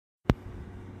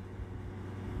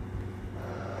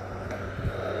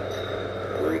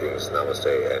Greetings,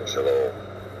 namaste, and shalom,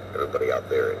 everybody out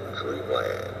there in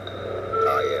dreamland.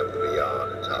 I am the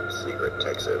Beyond Top Secret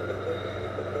Texan.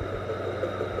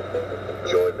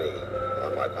 Join me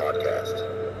on my podcast,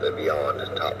 the Beyond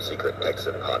Top Secret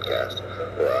Texan podcast,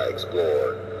 where I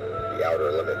explore the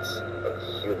outer limits of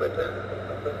human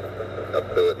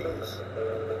abilities,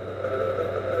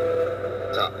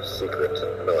 top secret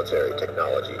military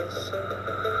technologies,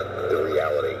 the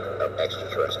reality of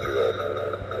extraterrestrial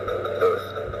Earth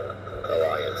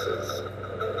alliances,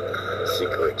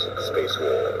 secret space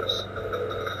wars,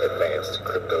 advanced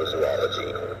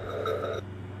cryptozoology,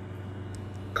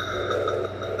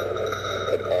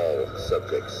 and all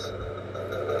subjects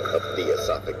of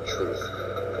theosophic truth,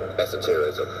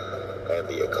 esotericism, and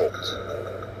the occult.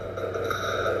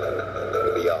 The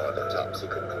Beyond Top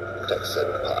Secret Texan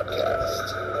podcast.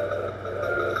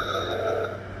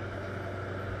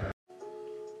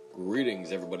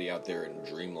 Greetings, everybody out there in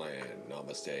dreamland.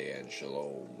 Namaste and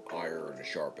shalom. Iron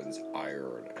sharpens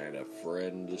iron, and a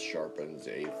friend sharpens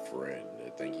a friend.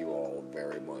 Thank you all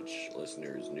very much,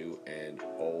 listeners new and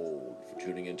old, for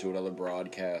tuning into another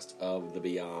broadcast of the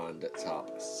Beyond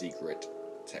Top Secret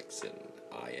Texan.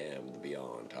 I am the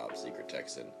Beyond Top Secret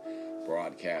Texan,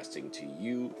 broadcasting to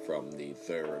you from the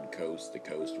third coast, the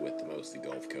coast with the most, the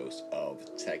Gulf Coast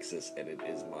of Texas, and it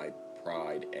is my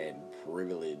pride and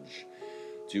privilege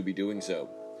to be doing so.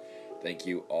 Thank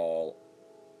you all.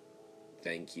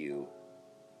 Thank you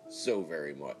so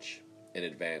very much in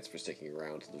advance for sticking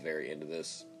around to the very end of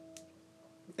this,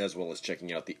 as well as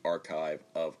checking out the archive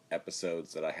of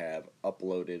episodes that I have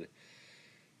uploaded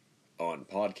on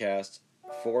podcast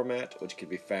format, which can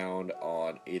be found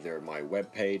on either my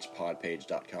webpage,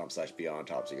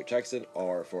 podpage.com/BeyondTopSecretTexan,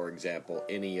 or, for example,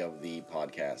 any of the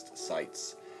podcast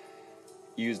sites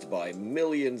used by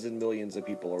millions and millions of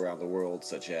people around the world,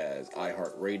 such as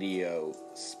iHeartRadio,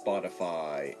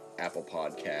 Spotify, Apple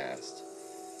Podcast,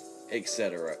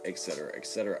 etc., etc.,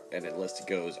 etc., and the list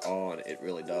goes on. It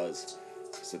really does.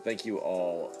 So thank you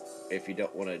all. If you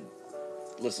don't want to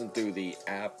listen through the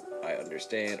app, I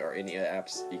understand, or any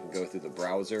apps, you can go through the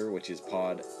browser, which is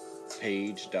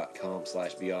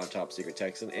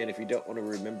podpage.com/BeyondTopSecretTexan, and if you don't want to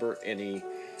remember any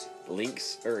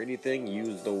links or anything,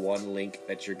 use the one link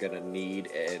that you're going to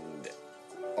need, and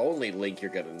only link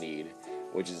you're going to need,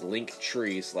 which is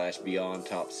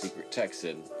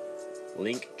linktree/BeyondTopSecretTexan.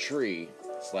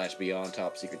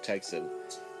 Linktree/BeyondTopSecretTexan.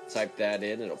 Type that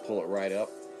in, it'll pull it right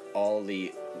up. All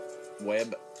the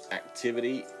web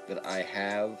activity that I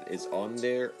have is on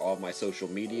there, all my social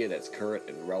media that's current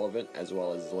and relevant, as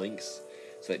well as links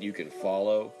so that you can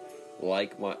follow,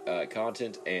 like my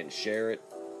content, and share it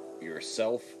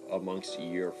yourself amongst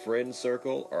your friend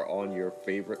circle or on your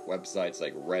favorite websites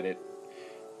like Reddit,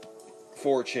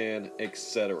 4chan,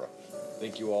 etc.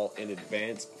 Thank you all in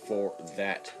advance for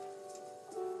that.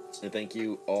 And thank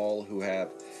you all who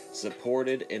have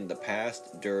supported in the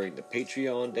past during the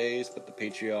Patreon days, but the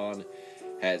Patreon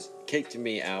has kicked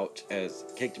me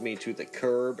to the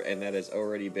curb, and that has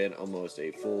already been almost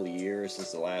a full year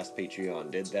since the last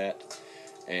Patreon did that.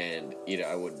 And,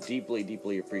 I would deeply,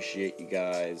 deeply appreciate you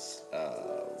guys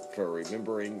for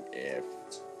remembering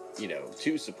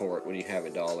to support when you have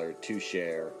 $1 to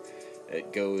share.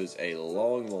 It goes a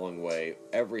long, long way.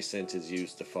 Every cent is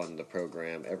used to fund the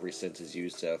program. Every cent is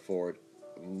used to afford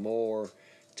more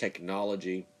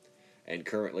technology. And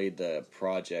currently the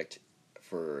project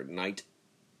for night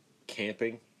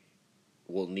camping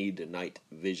will need the night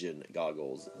vision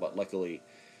goggles. But luckily,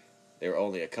 they're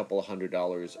only a couple of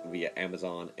 $100 via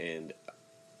Amazon, and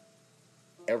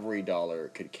every dollar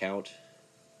could count.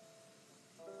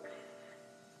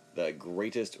 The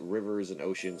greatest rivers and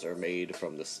oceans are made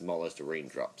from the smallest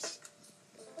raindrops.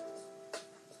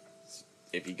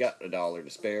 If you got $1 to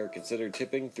spare, consider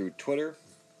tipping through Twitter.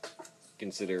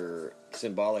 Consider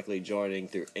symbolically joining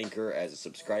through Anchor as a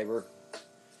subscriber.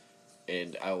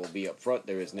 And I will be up front,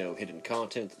 there is no hidden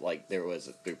content like there was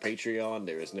through Patreon.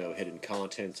 There is no hidden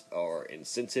content or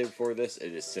incentive for this.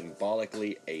 It is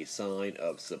symbolically a sign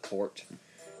of support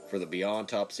for the Beyond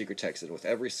Top Secret Texan, with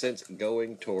every cent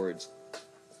going towards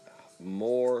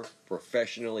more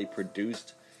professionally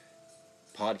produced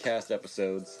podcast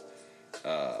episodes,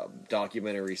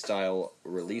 documentary-style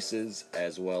releases,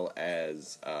 as well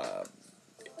as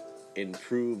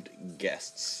improved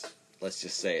guests. Let's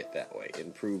just say it that way.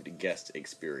 Improved guest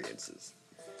experiences.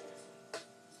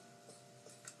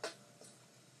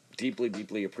 Deeply,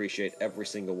 deeply appreciate every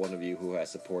single one of you who has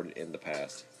supported in the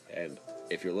past. And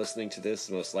if you're listening to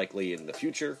this, most likely in the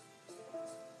future,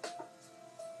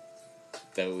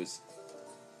 those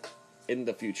in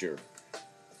the future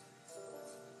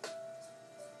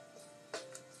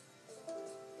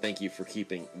Thank you for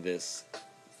keeping this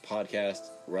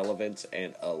podcast relevant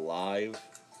and alive.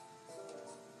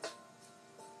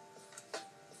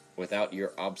 Without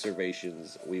your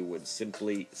observations, we would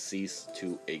simply cease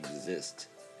to exist.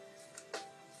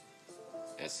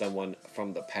 As someone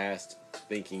from the past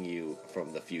thanking you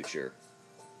from the future,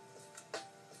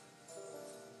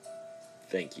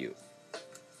 thank you,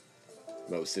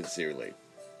 most sincerely,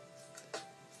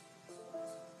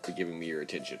 for giving me your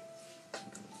attention.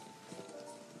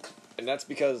 And that's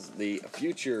because the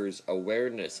future's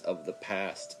awareness of the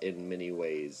past in many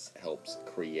ways helps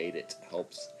create it,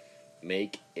 helps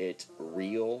make it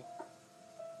real,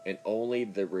 and only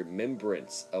the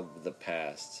remembrance of the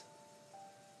past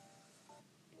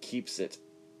keeps it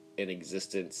in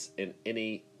existence in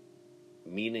any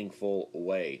meaningful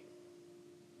way.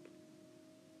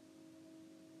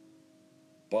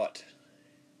 But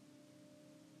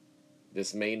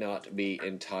this may not be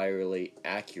entirely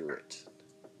accurate,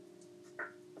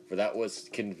 for that was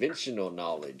conventional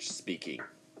knowledge speaking.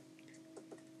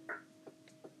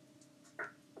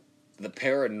 The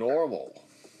paranormal,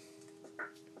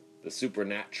 the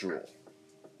supernatural,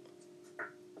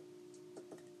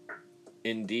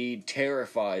 indeed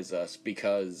terrifies us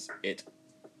because it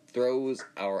throws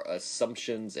our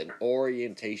assumptions and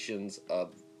orientations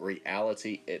of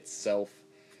reality itself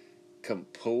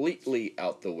completely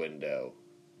out the window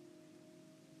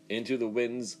into the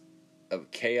winds of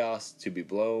chaos to be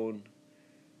blown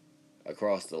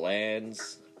across the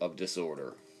lands of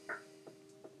disorder.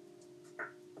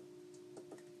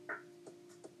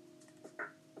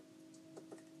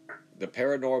 The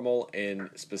paranormal, and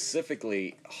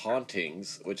specifically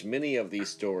hauntings, which many of these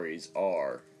stories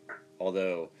are,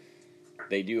 although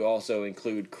they do also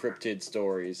include cryptid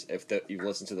stories. If you've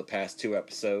listened to the past 2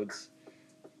 episodes,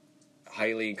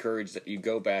 highly encourage that you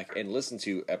go back and listen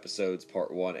to episodes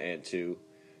part 1 and 2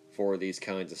 for these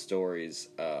kinds of stories,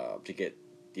 to get,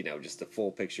 just the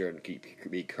full picture and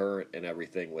be current and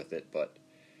everything with it. But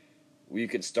you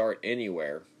can start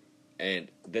anywhere, and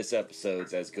this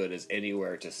episode's as good as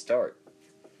anywhere to start.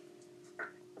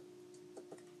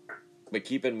 But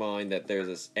keep in mind that there's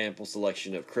this ample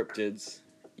selection of cryptids,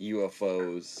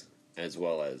 UFOs, as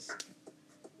well as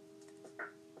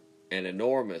an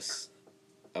enormous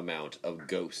amount of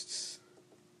ghosts,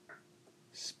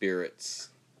 spirits,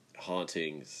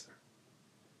 hauntings,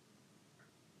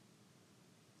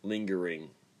 lingering,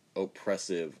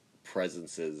 oppressive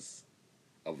presences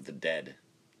of the dead.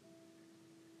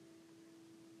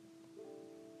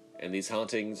 And these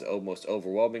hauntings almost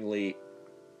overwhelmingly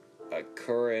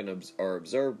occur and are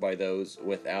observed by those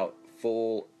without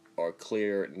full or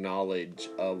clear knowledge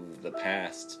of the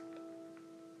past,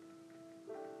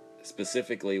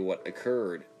 specifically what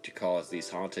occurred to cause these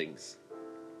hauntings.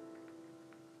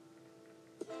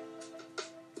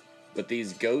 But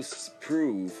these ghosts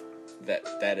prove that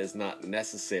that is not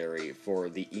necessary for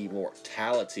the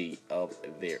immortality of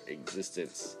their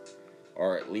existence,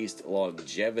 or at least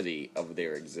longevity of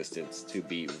their existence, to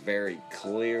be very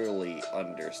clearly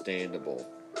understandable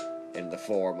in the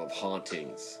form of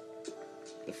hauntings,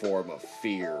 the form of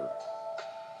fear,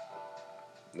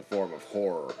 the form of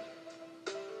horror,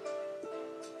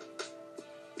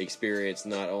 experienced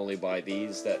not only by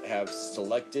these that have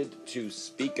selected to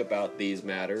speak about these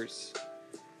matters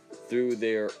through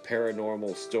their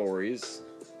paranormal stories,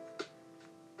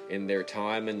 in their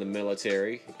time in the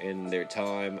military, in their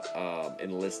time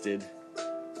enlisted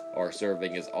or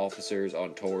serving as officers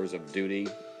on tours of duty,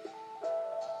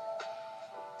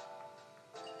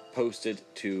 posted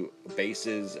to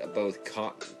bases both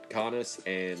CONUS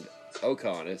and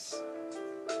OCONUS,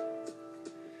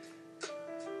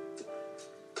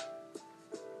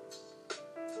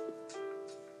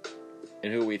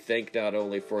 and who we thank not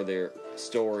only for their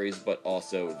stories but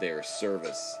also their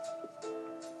service.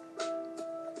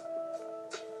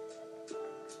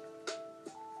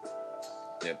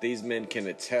 That these men can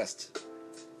attest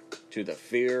to the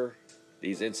fear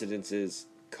these incidences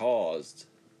caused,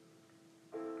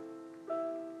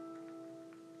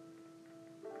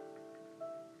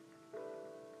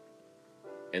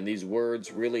 and these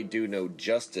words really do no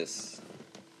justice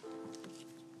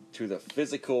to the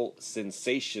physical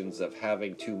sensations of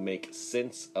having to make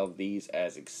sense of these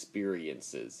as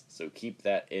experiences. So keep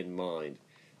that in mind.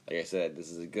 Like I said, this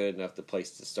is a good enough the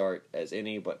place to start as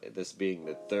any, but this being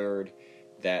the third,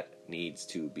 that needs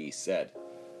to be said.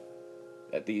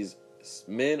 That these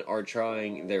men are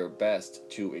trying their best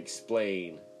to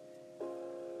explain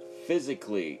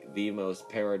physically the most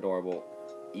paranormal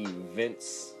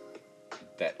events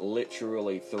that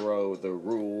literally throw the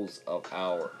rules of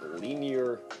our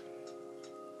linear,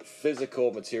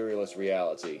 physical, materialist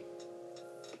reality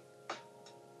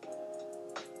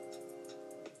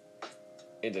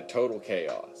into total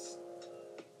chaos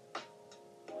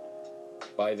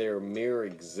by their mere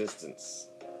existence.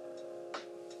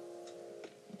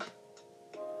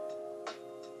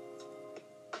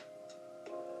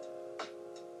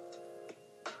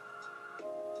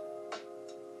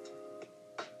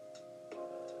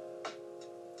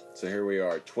 So here we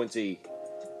are, 20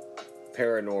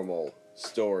 Paranormal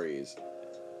Stories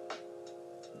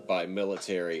by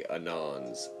Military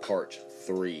Anons, Part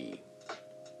 3.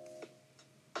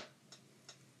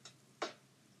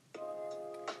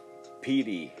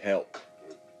 Petey, help.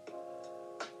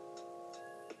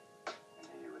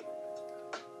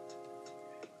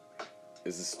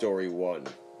 This is story 1.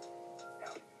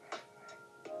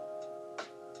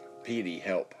 Petey,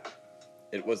 help.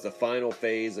 It was the final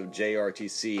phase of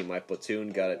JRTC. My platoon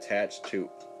got attached to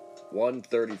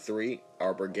 133,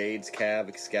 our brigade's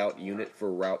Cav Scout unit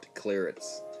for route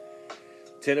clearance.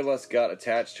 10 of us got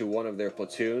attached to one of their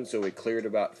platoons, so we cleared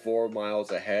about 4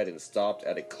 miles ahead and stopped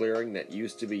at a clearing that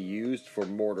used to be used for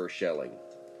mortar shelling.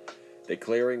 The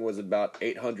clearing was about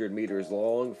 800 meters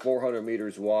long, 400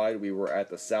 meters wide. We were at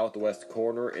the southwest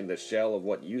corner in the shell of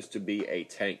what used to be a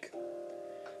tank.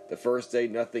 The first day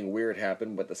nothing weird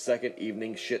happened, but the second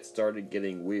evening shit started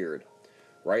getting weird.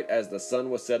 Right as the sun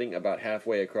was setting about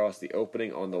halfway across the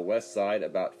opening on the west side,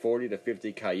 about 40 to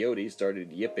 50 coyotes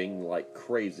started yipping like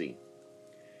crazy.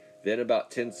 Then about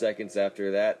 10 seconds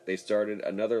after that,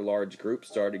 another large group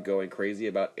started going crazy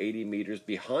about 80 meters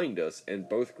behind us, and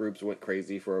both groups went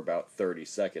crazy for about 30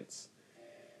 seconds.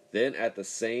 Then at the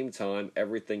same time,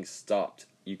 everything stopped.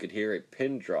 You could hear a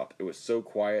pin drop. It was so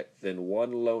quiet, then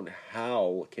one lone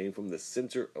howl came from the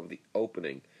center of the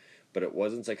opening. But it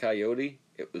wasn't a coyote,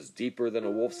 it was deeper than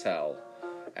a wolf's howl.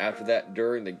 After that,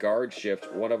 during the guard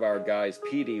shift, one of our guys,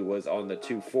 Petey, was on the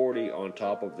 240 on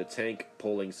top of the tank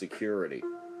pulling security.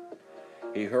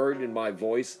 He heard in my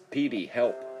voice, "Petey,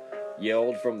 help,"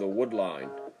 yelled from the wood line.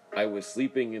 I was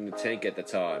sleeping in the tank at the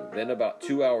time. Then about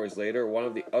 2 hours later, one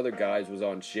of the other guys was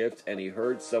on shift, and he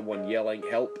heard someone yelling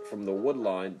help from the wood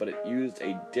line, but it used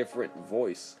a different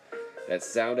voice that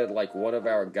sounded like one of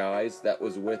our guys that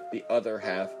was with the other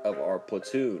half of our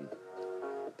platoon.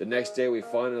 The next day we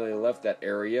finally left that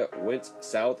area, went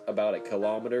south about 1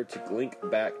 kilometer to link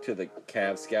back to the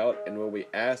Cav Scout, and when we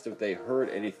asked if they heard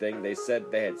anything, they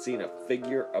said they had seen a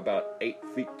figure about 8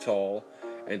 feet tall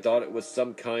and thought it was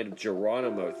some kind of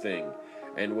Geronimo thing,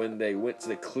 and when they went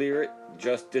to clear it,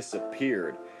 just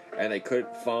disappeared, and they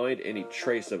couldn't find any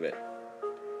trace of it.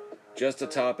 Just to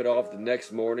top it off, the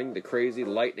next morning, the crazy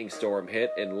lightning storm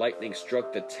hit, and lightning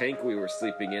struck the tank we were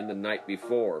sleeping in the night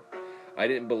before. I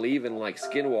didn't believe in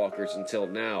skinwalkers until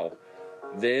now.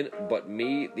 Then, but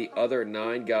me, the other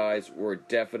 9 guys were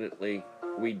definitely,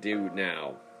 we do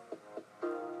now.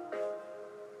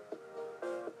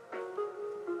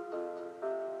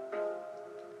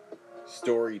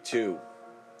 Story 2.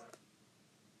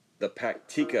 The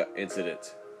Paktika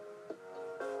Incident.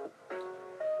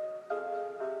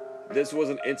 This was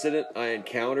an incident I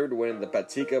encountered when in the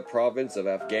Paktika province of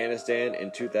Afghanistan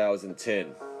in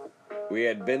 2010. We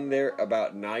had been there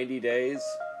about 90 days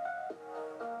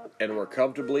and were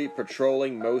comfortably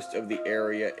patrolling most of the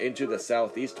area into the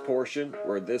southeast portion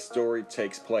where this story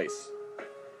takes place.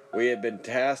 We had been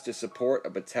tasked to support a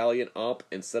battalion op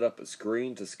and set up a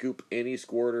screen to scoop any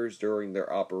squirters during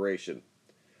their operation.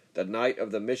 The night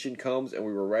of the mission comes and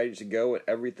we were ready to go, and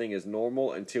everything is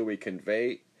normal until we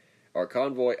convey our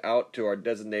convoy out to our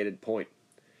designated point.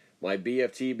 My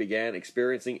BFT began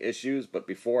experiencing issues, but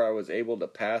before I was able to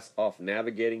pass off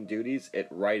navigating duties, it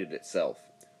righted itself.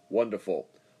 Wonderful.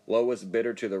 Lowest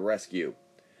bidder to the rescue.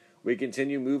 We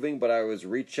continue moving, but I was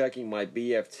rechecking my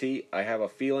BFT. I have a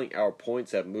feeling our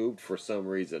points have moved for some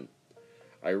reason.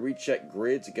 I recheck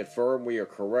grids to confirm we are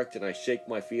correct, and I shake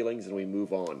my feelings and we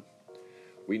move on.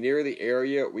 We near the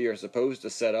area we are supposed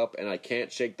to set up, and I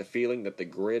can't shake the feeling that the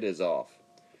grid is off.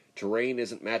 Terrain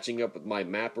isn't matching up with my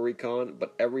map recon,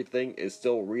 but everything is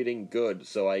still reading good,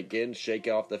 so I again shake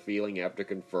off the feeling after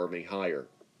confirming higher.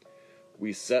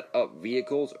 We set up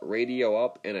vehicles, radio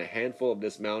up, and a handful of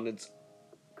dismounteds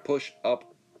push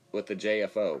up with the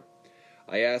JFO.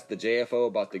 I asked the JFO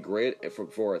about the grid, and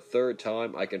for a third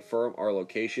time I confirmed our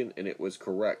location, and it was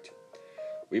correct.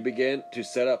 We begin to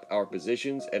set up our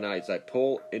positions, and as I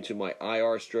pull into my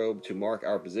IR strobe to mark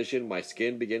our position, my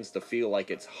skin begins to feel like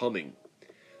it's humming.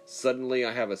 Suddenly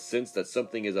I have a sense that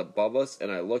something is above us,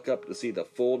 and I look up to see the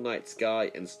full night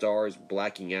sky and stars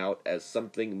blacking out as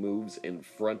something moves in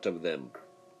front of them.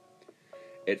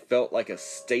 It felt like a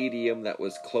stadium that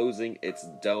was closing its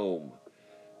dome.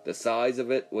 The size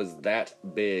of it was that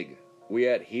big. We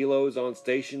had helos on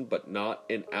station, but not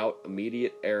in out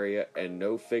immediate area, and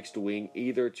no fixed wing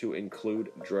either to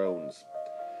include drones.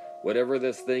 Whatever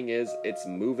this thing is, it's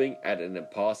moving at an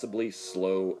impossibly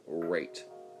slow rate.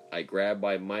 I grab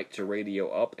my mic to radio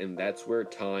up, and that's where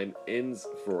time ends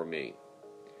for me.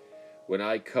 When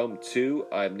I come to,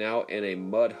 I'm now in a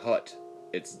mud hut.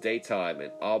 It's daytime,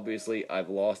 and obviously I've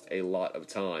lost a lot of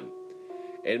time.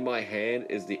 In my hand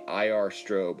is the IR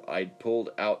strobe I'd pulled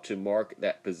out to mark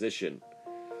that position.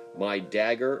 My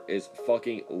dagger is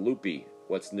fucking loopy,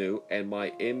 what's new, and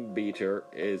my M-beater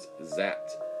is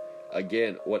zapped.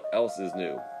 Again, what else is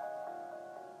new?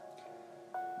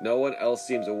 No one else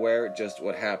seems aware just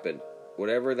what happened.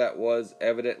 Whatever that was,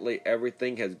 evidently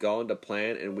everything has gone to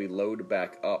plan and we load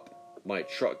back up. My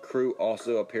truck crew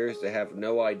also appears to have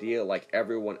no idea like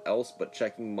everyone else, but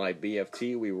checking my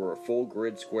BFT, we were a full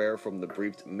grid square from the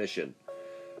briefed mission.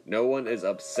 No one is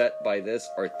upset by this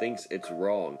or thinks it's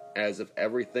wrong, as if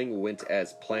everything went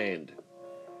as planned.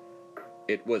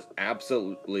 It was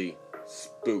absolutely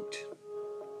spooked.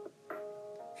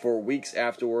 For weeks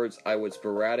afterwards, I would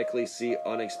sporadically see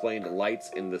unexplained lights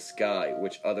in the sky,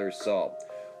 which others saw,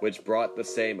 which brought the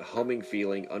same humming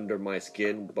feeling under my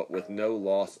skin, but with no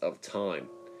loss of time.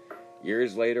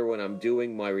 Years later, when I'm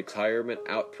doing my retirement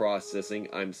out processing,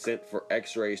 I'm sent for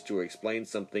x-rays to explain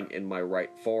something in my right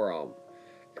forearm.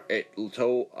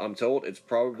 I'm told it's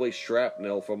probably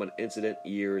shrapnel from an incident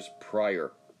years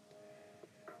prior.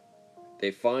 They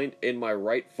find in my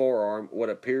right forearm what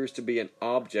appears to be an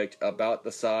object about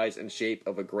the size and shape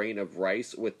of a grain of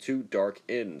rice with two dark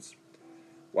ends.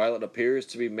 While it appears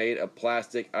to be made of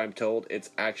plastic, I'm told it's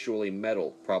actually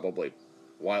metal, probably.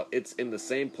 While it's in the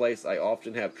same place, I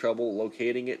often have trouble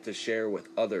locating it to share with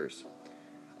others.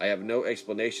 I have no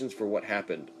explanations for what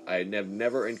happened. I have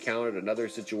never encountered another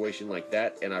situation like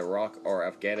that in Iraq or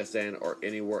Afghanistan or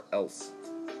anywhere else.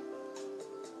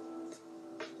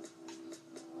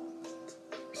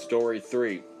 Story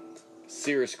 3.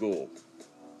 SEER School.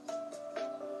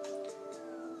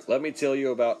 Let me tell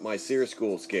you about my SEER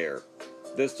School scare.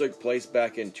 This took place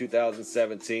back in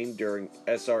 2017 during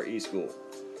SRE school,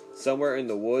 somewhere in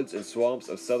the woods and swamps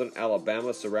of southern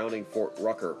Alabama surrounding Fort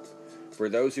Rucker. For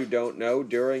those who don't know,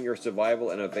 during your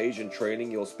survival and evasion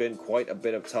training, you'll spend quite a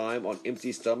bit of time on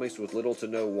empty stomachs with little to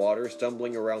no water,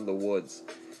 stumbling around the woods,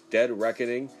 dead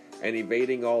reckoning, and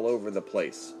evading all over the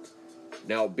place.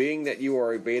 Now, being that you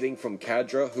are evading from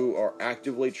cadre who are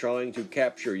actively trying to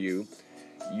capture you,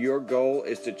 your goal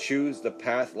is to choose the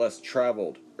path less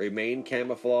traveled, remain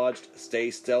camouflaged, stay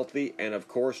stealthy, and of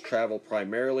course travel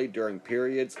primarily during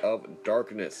periods of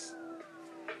darkness.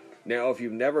 Now, if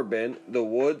you've never been, the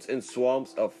woods and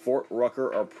swamps of Fort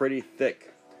Rucker are pretty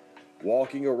thick.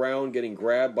 Walking around, getting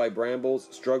grabbed by brambles,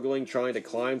 struggling trying to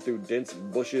climb through dense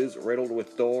bushes riddled with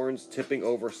thorns, tipping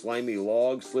over slimy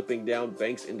logs, slipping down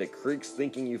banks into creeks,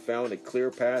 thinking you found a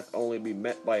clear path only to be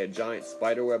met by a giant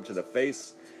spiderweb to the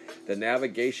face. The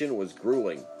navigation was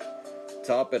grueling.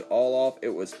 Top it all off, it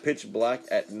was pitch black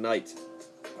at night.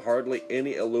 Hardly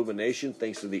any illumination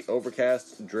thanks to the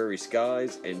overcast, dreary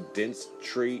skies, and dense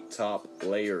tree top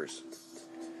layers.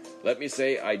 Let me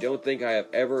say, I don't think I have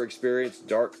ever experienced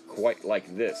dark quite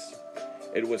like this.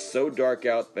 It was so dark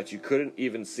out that you couldn't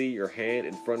even see your hand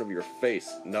in front of your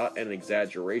face, not an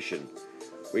exaggeration.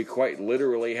 We quite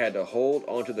literally had to hold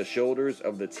onto the shoulders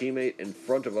of the teammate in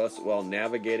front of us while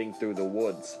navigating through the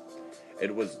woods.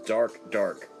 It was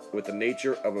dark, with the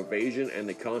nature of evasion and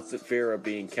the constant fear of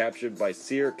being captured by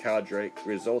SEER cadre,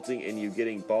 resulting in you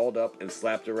getting balled up and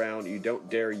slapped around. You don't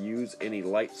dare use any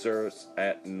light source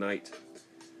at night.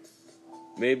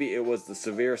 Maybe it was the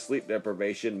severe sleep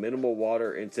deprivation, minimal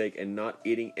water intake, and not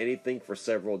eating anything for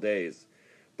several days.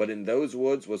 But in those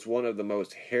woods was one of the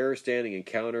most hair-standing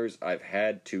encounters I've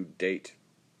had to date.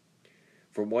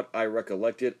 From what I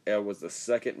recollected, I was the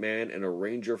second man in a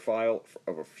ranger file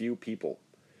of a few people.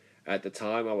 At the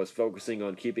time, I was focusing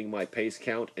on keeping my pace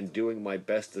count and doing my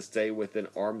best to stay within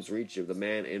arm's reach of the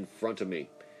man in front of me.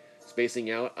 Spacing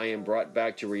out, I am brought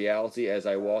back to reality as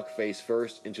I walk face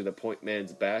first into the point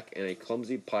man's back and a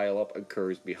clumsy pileup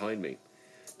occurs behind me.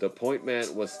 The point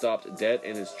man was stopped dead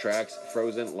in his tracks,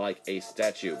 frozen like a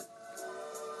statue.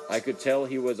 I could tell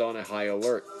he was on a high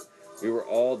alert. We were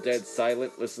all dead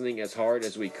silent, listening as hard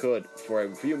as we could. For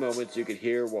a few moments you could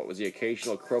hear what was the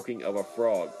occasional croaking of a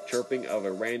frog, chirping of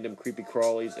a random creepy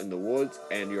crawlies in the woods,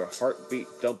 and your heartbeat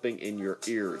thumping in your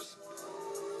ears.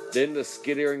 Then the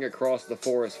skittering across the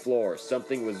forest floor.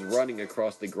 Something was running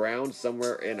across the ground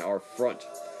somewhere in our front.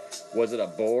 Was it a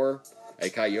boar? A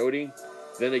coyote?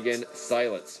 Then again,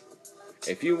 silence.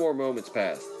 A few more moments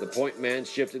passed. The point man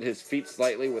shifted his feet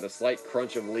slightly with a slight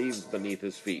crunch of leaves beneath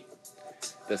his feet.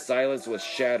 The silence was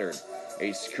shattered.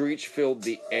 A screech filled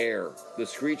the air. The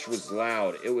screech was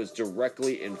loud. It was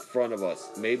directly in front of us,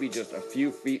 maybe just a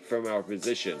few feet from our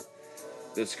position.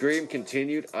 The scream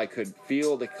continued. I could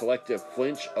feel the collective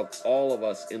flinch of all of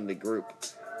us in the group.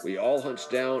 We all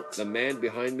hunched down. The man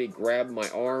behind me grabbed my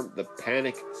arm. The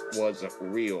panic was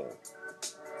real.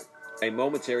 A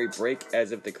momentary break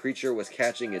as if the creature was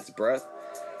catching its breath.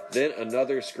 Then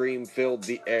another scream filled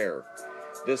the air.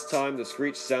 This time the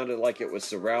screech sounded like it was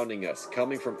surrounding us,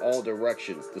 coming from all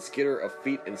directions. The skitter of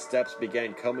feet and steps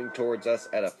began coming towards us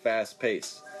at a fast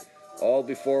pace. All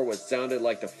before what sounded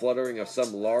like the fluttering of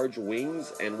some large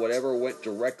wings and whatever went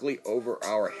directly over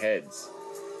our heads.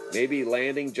 Maybe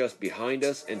landing just behind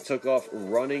us and took off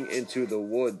running into the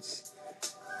woods.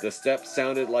 The steps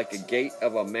sounded like a gait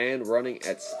of a man running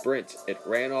at sprint. It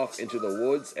ran off into the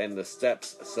woods and the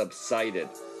steps subsided.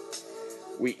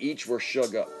 We each were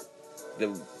shook up.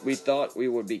 We thought we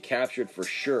would be captured for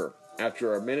sure.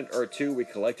 After a minute or two, we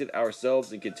collected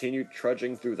ourselves and continued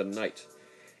trudging through the night.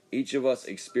 Each of us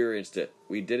experienced it.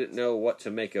 We didn't know what to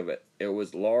make of it. It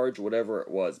was large, whatever it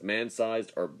was,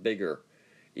 man-sized or bigger.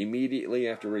 Immediately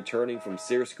after returning from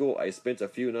Sear School, I spent a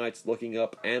few nights looking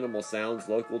up animal sounds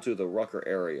local to the Rucker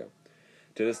area.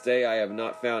 To this day, I have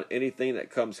not found anything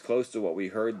that comes close to what we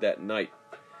heard that night.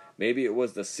 Maybe it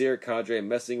was the Sear cadre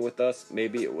messing with us.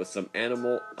 Maybe it was some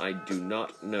animal. I do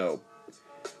not know.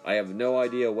 I have no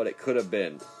idea what it could have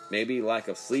been. Maybe lack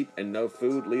of sleep and no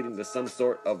food leading to some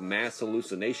sort of mass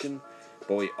hallucination.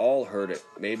 But we all heard it.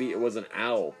 Maybe it was an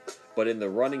owl. But in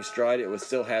the running stride, it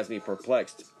still has me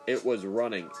perplexed. It was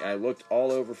running. I looked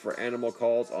all over for animal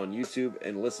calls on YouTube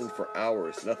and listened for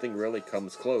hours. Nothing really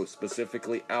comes close,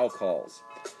 specifically owl calls.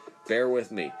 Bear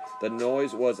with me. The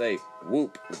noise was a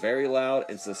whoop, very loud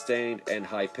and sustained and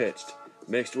high-pitched,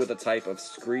 mixed with a type of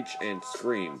screech and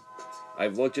scream.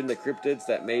 I've looked into cryptids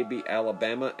that may be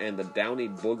Alabama, and the downy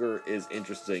booger is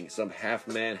interesting. Some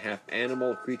half-man,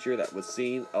 half-animal creature that was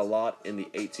seen a lot in the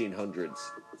 1800s.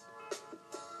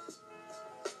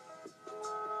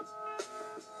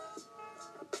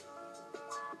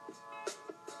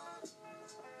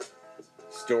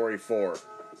 Story 4.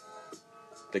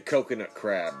 The Coconut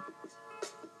Crab.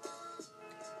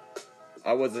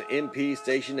 I was an MP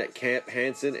stationed at Camp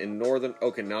Hansen in northern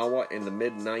Okinawa in the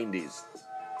mid-90s.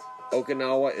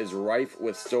 Okinawa is rife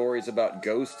with stories about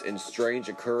ghosts and strange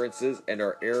occurrences, and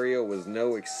our area was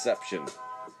no exception.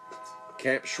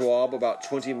 Camp Schwab, about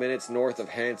 20 minutes north of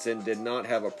Hansen, did not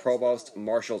have a provost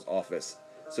marshal's office,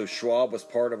 so Schwab was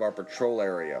part of our patrol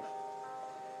area.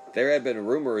 There had been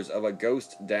rumors of a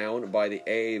ghost down by the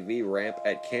AAV ramp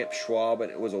at Camp Schwab,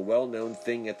 and it was a well-known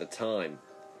thing at the time.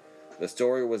 The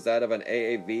story was that of an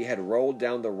AAV had rolled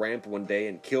down the ramp one day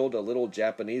and killed a little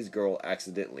Japanese girl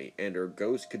accidentally, and her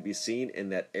ghost could be seen in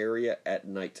that area at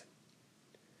night.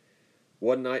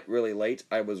 One night really late,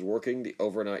 I was working the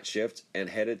overnight shift and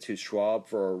headed to Schwab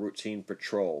for a routine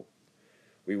patrol.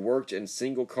 We worked in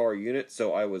single-car units,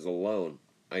 so I was alone.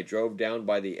 I drove down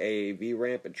by the AAV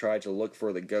ramp and tried to look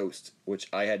for the ghost, which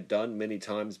I had done many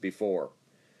times before.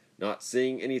 Not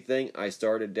seeing anything, I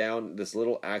started down this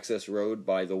little access road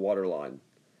by the waterline.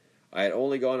 I had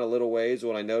only gone a little ways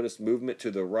when I noticed movement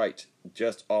to the right,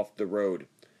 just off the road.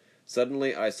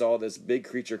 Suddenly, I saw this big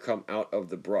creature come out of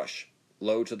the brush.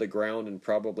 Low to the ground and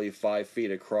probably 5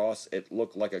 feet across, it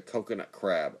looked like a coconut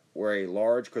crab, where a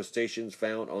large crustacean is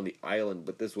found on the island,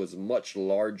 but this was much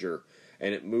larger,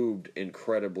 and it moved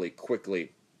incredibly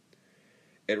quickly.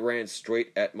 It ran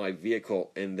straight at my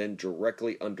vehicle and then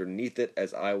directly underneath it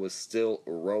as I was still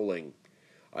rolling.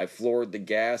 I floored the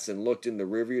gas and looked in the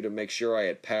rearview to make sure I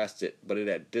had passed it, but it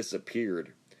had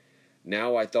disappeared.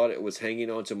 Now I thought it was hanging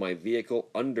onto my vehicle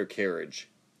undercarriage.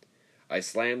 I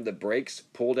slammed the brakes,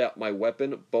 pulled out my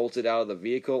weapon, bolted out of the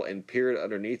vehicle, and peered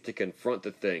underneath to confront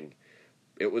the thing.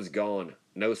 It was gone.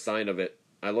 No sign of it.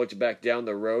 I looked back down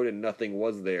the road and nothing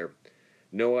was there.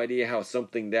 No idea how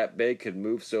something that big could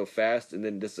move so fast and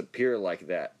then disappear like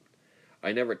that.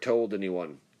 I never told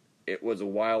anyone. It was a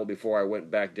while before I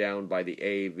went back down by the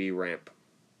AAV ramp.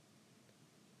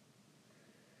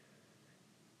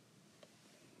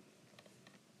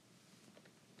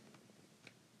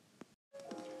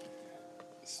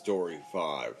 Story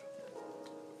 5.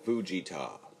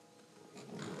 Fujita.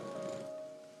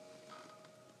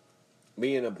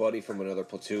 Me and a buddy from another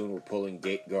platoon were pulling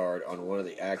gate guard on one of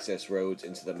the access roads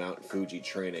into the Mount Fuji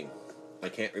training. I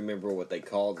can't remember what they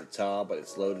call the ta, but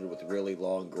it's loaded with really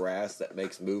long grass that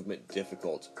makes movement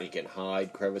difficult and can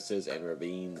hide crevices and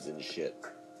ravines and shit.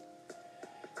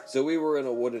 So we were in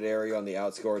a wooded area on the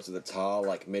outskirts of the TA,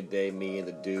 like midday, me and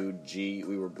the dude, G.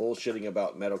 We were bullshitting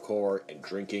about metalcore and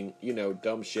drinking,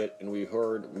 dumb shit, and we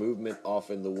heard movement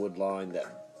off in the wood line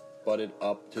that butted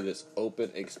up to this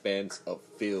open expanse of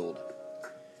field.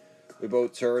 We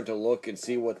both turned to look and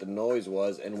see what the noise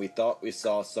was, and we thought we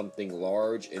saw something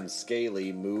large and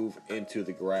scaly move into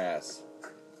the grass.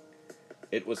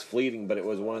 It was fleeting, but it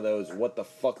was one of those, what the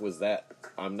fuck was that?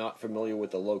 I'm not familiar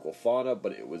with the local fauna,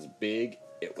 but it was big,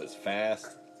 it was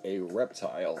fast, a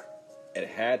reptile. It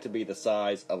had to be the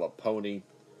size of a pony.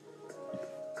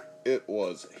 It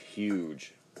was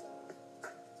huge.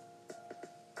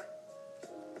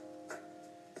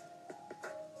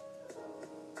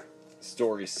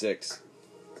 Story 6.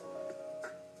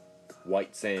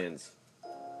 White Sands.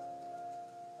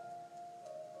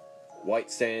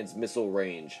 White Sands Missile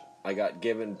Range. I got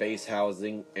given base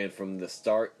housing, and from the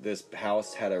start, this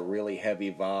house had a really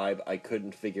heavy vibe. I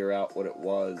couldn't figure out what it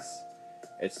was.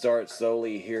 It started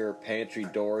slowly, hear pantry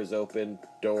doors open,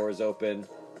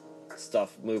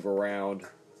 stuff move around.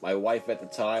 My wife at the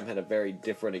time had a very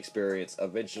different experience.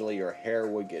 Eventually, her hair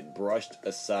would get brushed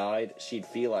aside. She'd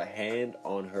feel a hand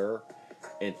on her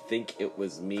and think it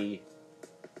was me.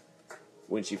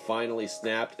 When she finally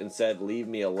snapped and said, "Leave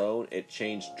me alone," it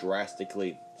changed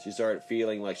drastically. She started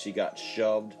feeling like she got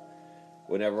shoved.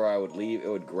 Whenever I would leave, it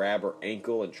would grab her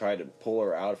ankle and try to pull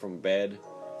her out from bed.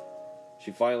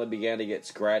 She finally began to get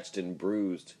scratched and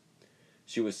bruised.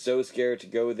 She was so scared to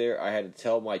go there, I had to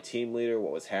tell my team leader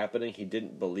what was happening. He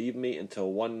didn't believe me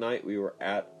until one night we were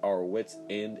at our wits'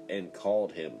 end and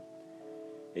called him.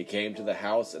 He came to the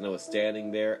house and I was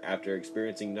standing there after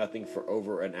experiencing nothing for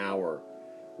over an hour.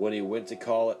 When he went to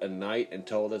call it a night and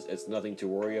told us it's nothing to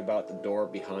worry about, the door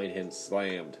behind him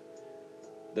slammed.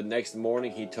 The next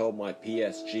morning he told my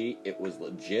PSG it was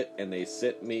legit and they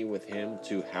sent me with him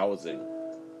to housing.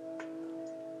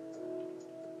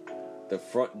 The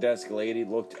front desk lady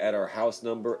looked at our house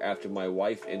number after my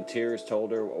wife in tears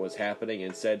told her what was happening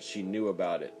and said she knew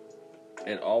about it.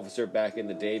 An officer back in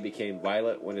the day became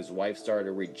violent when his wife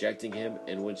started rejecting him,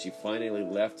 and when she finally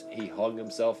left, he hung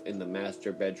himself in the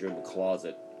master bedroom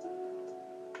closet.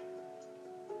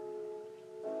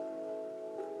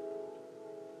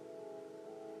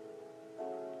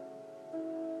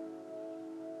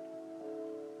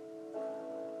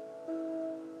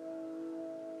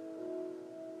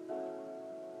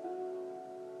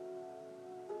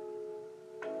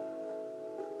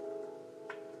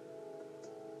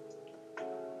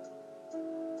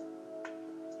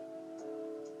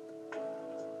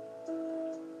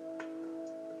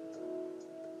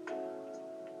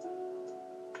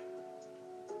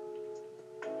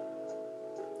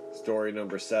 Story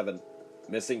number 7.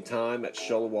 Missing time at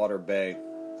Shoalwater Bay.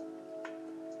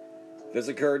 This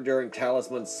occurred during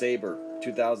Talisman Sabre,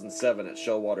 2007 at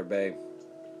Shoalwater Bay.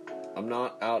 I'm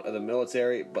not out of the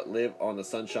military, but live on the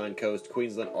Sunshine Coast,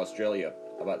 Queensland, Australia,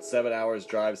 about 7 hours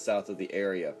drive south of the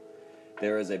area.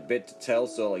 There is a bit to tell,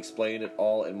 so I'll explain it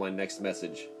all in my next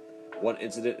message. One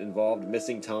incident involved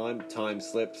missing time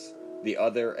slips, the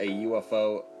other a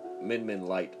UFO Minmin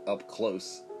light up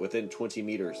close, within 20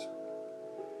 meters.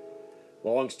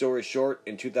 Long story short,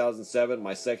 in 2007,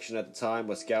 my section at the time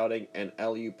was scouting an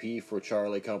LUP for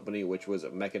Charlie Company, which was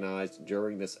mechanized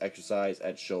during this exercise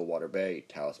at Shoalwater Bay,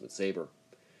 Talisman Sabre,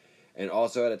 and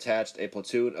also had attached a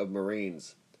platoon of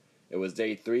Marines. It was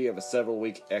day 3 of a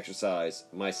several-week exercise.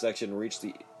 My section reached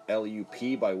the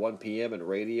LUP by 1 p.m. and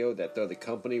radioed that though the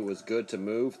company was good to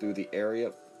move through the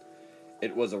area,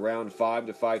 it was around 5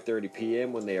 to 5:30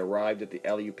 p.m. when they arrived at the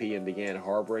LUP and began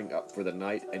harboring up for the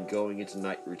night and going into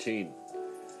night routine.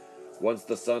 Once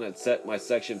the sun had set, my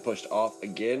section pushed off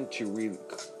again to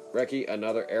recce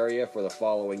another area for the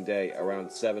following day,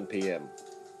 around 7 p.m.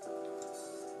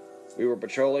 We were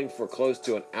patrolling for close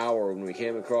to an hour when we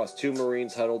came across 2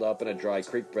 Marines huddled up in a dry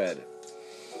creek bed.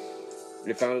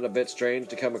 We found it a bit strange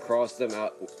to come across them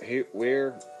out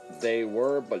where they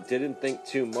were, but didn't think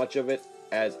too much of it,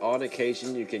 as on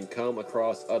occasion you can come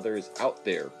across others out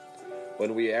there.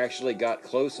 When we actually got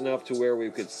close enough to where we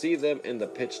could see them in the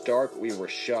pitch dark, we were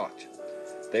shocked.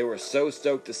 They were so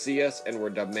stoked to see us and were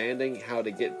demanding how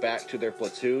to get back to their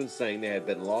platoon, saying they had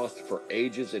been lost for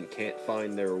ages and can't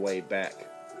find their way back.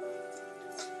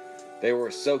 They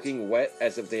were soaking wet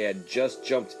as if they had just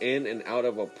jumped in and out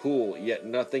of a pool, yet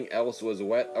nothing else was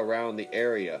wet around the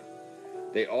area.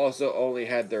 They also only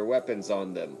had their weapons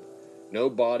on them. No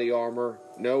body armor,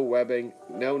 no webbing,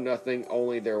 no nothing,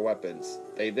 only their weapons.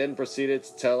 They then proceeded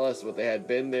to tell us that they had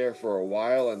been there for a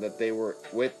while and that they were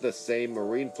with the same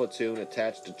Marine platoon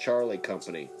attached to Charlie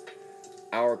Company,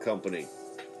 our company.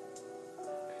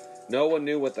 No one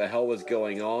knew what the hell was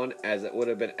going on, as it would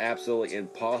have been absolutely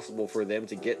impossible for them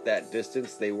to get that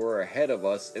distance. They were ahead of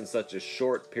us in such a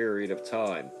short period of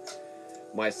time.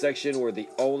 My section were the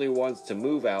only ones to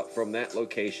move out from that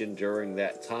location during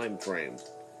that time frame.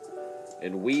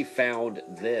 And we found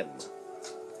them.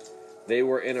 They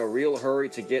were in a real hurry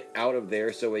to get out of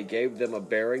there, so we gave them a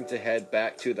bearing to head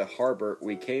back to the harbor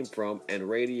we came from and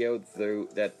radioed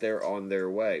through that they're on their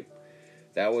way.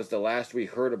 That was the last we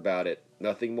heard about it.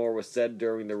 Nothing more was said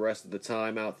during the rest of the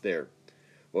time out there.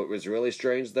 What was really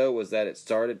strange, though, was that it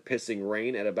started pissing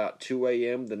rain at about 2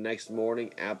 a.m. the next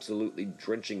morning, absolutely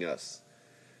drenching us.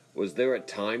 Was there a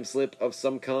time slip of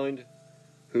some kind?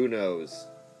 Who knows?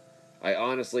 I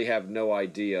honestly have no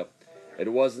idea.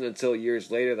 It wasn't until years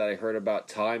later that I heard about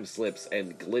time slips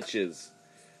and glitches.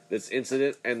 This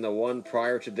incident and the one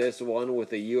prior to this one with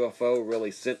the UFO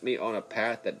really sent me on a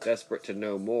path that desperate to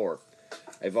know more.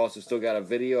 I've also still got a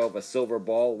video of a silver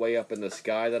ball way up in the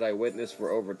sky that I witnessed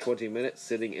for over 20 minutes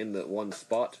sitting in the one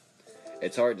spot.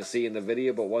 It's hard to see in the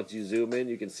video, but once you zoom in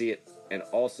you can see it, and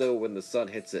also when the sun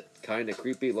hits it. Kinda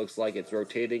creepy, looks like it's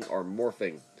rotating or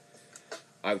morphing.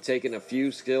 I've taken a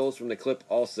few stills from the clip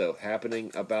also,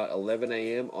 happening about 11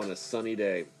 a.m. on a sunny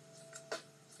day.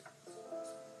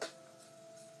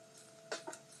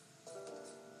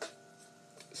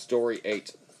 Story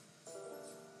 8.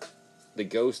 The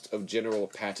Ghost of General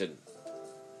Patton.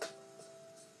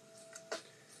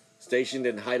 Stationed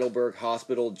in Heidelberg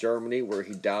Hospital, Germany, where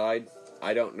he died,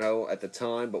 I don't know at the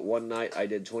time, but one night I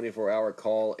did 24-hour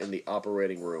call in the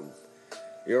operating room.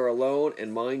 You're alone,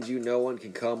 and mind you, no one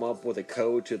can come up with a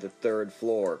code to the 3rd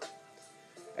floor.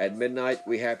 At midnight,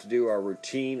 we have to do our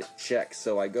routine checks,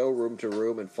 so I go room to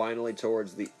room and finally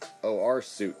towards the OR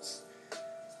suites.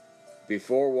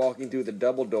 Before walking through the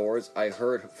double doors, I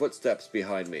heard footsteps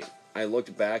behind me. I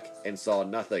looked back and saw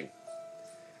nothing.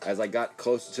 As I got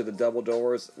closer to the double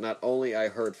doors, not only I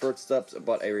heard footsteps,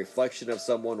 but a reflection of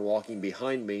someone walking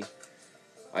behind me.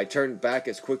 I turned back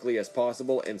as quickly as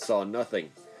possible and saw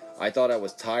nothing. I thought I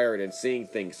was tired and seeing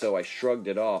things, so I shrugged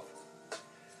it off.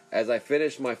 As I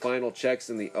finished my final checks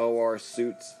in the OR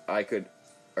suites, I could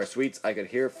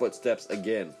hear footsteps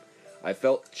again. I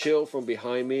felt chill from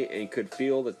behind me and could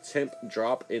feel the temp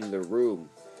drop in the room.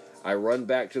 I run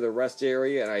back to the rest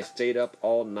area and I stayed up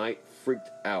all night,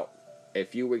 freaked out. A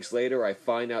few weeks later, I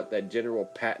find out that General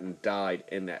Patton died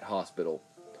in that hospital.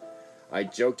 I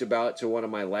joked about it to one of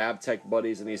my lab tech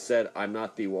buddies and he said, I'm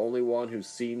not the only one who's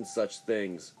seen such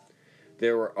things.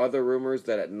 There were other rumors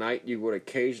that at night you would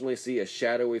occasionally see a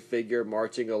shadowy figure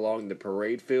marching along the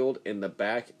parade field in the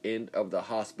back end of the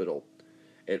hospital.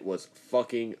 It was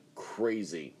fucking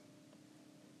crazy.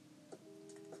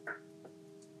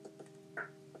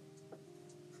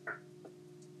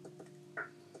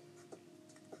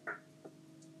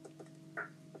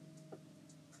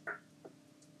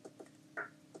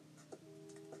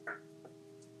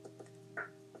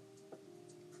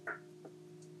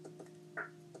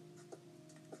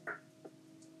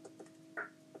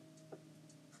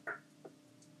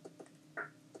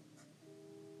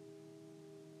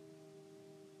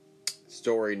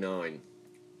 Story 9.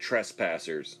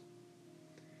 Trespassers.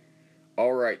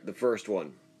 Alright, the first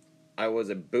one. I was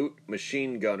a boot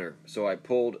machine gunner, so I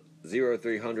pulled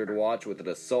 0300 watch with an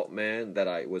assault man that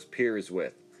I was peers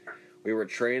with. We were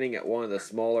training at one of the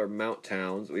smaller mount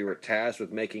towns. We were tasked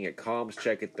with making a comms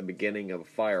check at the beginning of a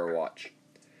fire watch.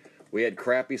 We had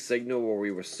crappy signal where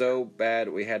we were so bad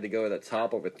we had to go to the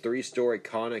top of a 3-story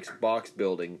Connex box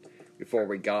building before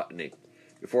we got any.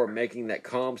 Before making that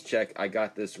comms check, I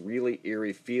got this really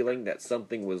eerie feeling that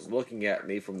something was looking at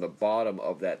me from the bottom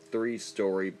of that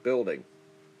 3-story building.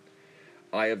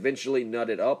 I eventually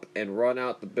nutted up and run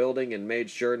out the building and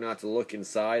made sure not to look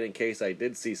inside in case I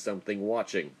did see something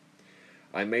watching.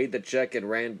 I made the check and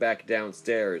ran back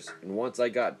downstairs, and once I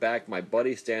got back, my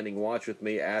buddy standing watch with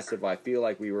me asked if I feel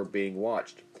like we were being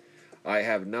watched. I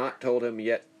have not told him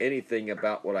yet anything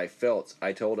about what I felt.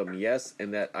 I told him yes,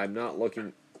 and that I'm not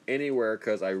looking anywhere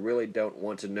because I really don't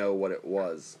want to know what it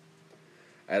was.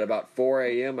 At about 4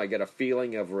 a.m. I get a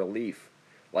feeling of relief,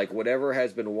 like whatever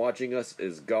has been watching us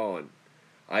is gone.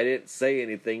 I didn't say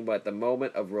anything, but at the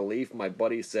moment of relief my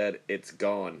buddy said, "It's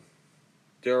gone."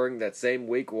 During that same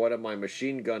week, one of my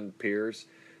machine gun peers,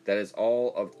 that is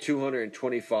all of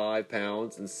 225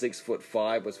 pounds and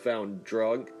 6'5", was found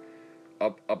drugged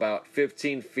up about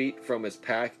 15 feet from his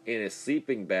pack in a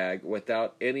sleeping bag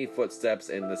without any footsteps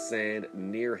in the sand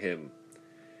near him.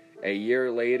 A year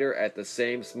later, at the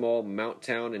same small mount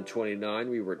town in 29,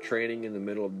 we were training in the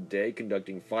middle of the day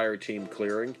conducting fire team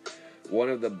clearing. One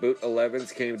of the Boot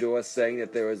 11s came to us saying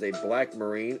that there was a black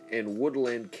marine in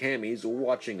woodland camis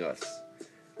watching us.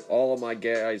 All of my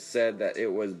guys said that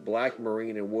it was black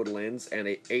marine and woodlands and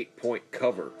a 8-point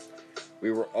cover.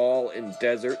 We were all in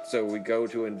desert, so we go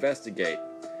to investigate.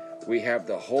 We have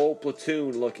the whole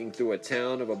platoon looking through a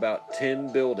town of about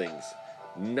 10 buildings.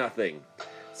 Nothing.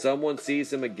 Someone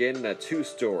sees him again in a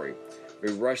 2-story.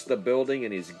 We rush the building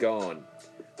and he's gone.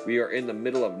 We are in the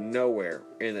middle of nowhere,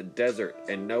 in the desert,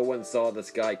 and no one saw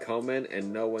this guy come in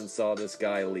and no one saw this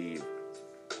guy leave.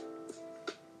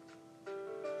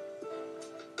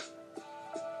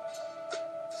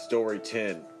 Story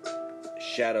 10.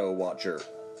 Shadow Watcher.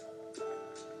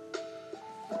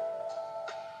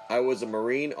 I was a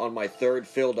Marine on my 3rd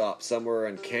field op somewhere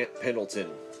in Camp Pendleton.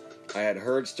 I had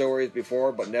heard stories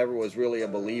before, but never was really a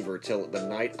believer till the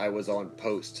night I was on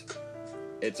post.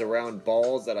 It's around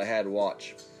balls that I had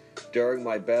watch. Doing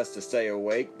my best to stay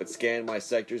awake, but scanned my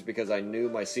sectors because I knew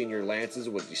my senior lances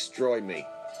would destroy me.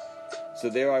 So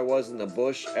there I was in the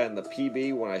bush and the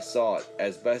PB when I saw it.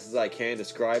 As best as I can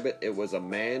describe it, it was a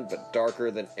man, but darker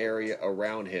than area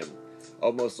around him.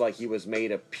 Almost like he was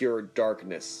made of pure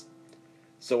darkness.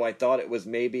 So I thought it was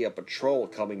maybe a patrol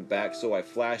coming back, so I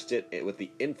flashed it with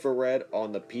the infrared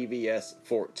on the PVS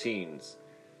 14s.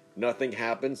 Nothing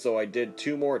happened, so I did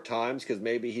 2 more times because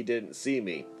maybe he didn't see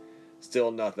me.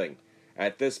 Still nothing.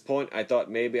 At this point, I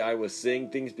thought maybe I was seeing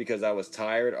things because I was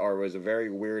tired or it was a very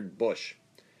weird bush.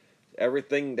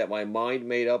 Everything that my mind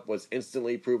made up was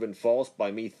instantly proven false by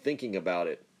me thinking about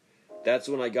it. That's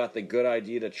when I got the good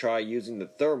idea to try using the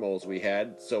thermals we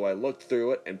had, so I looked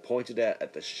through it and pointed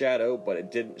at the shadow, but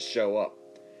it didn't show up.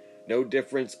 No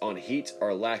difference on heat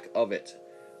or lack of it,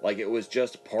 like it was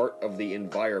just part of the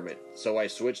environment. So I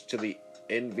switched to the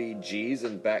NVGs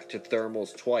and back to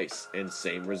thermals twice, and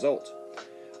same result.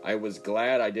 I was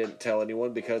glad I didn't tell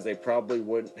anyone because they probably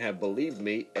wouldn't have believed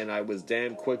me, and I was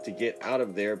damn quick to get out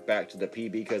of there back to the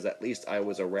PB because at least I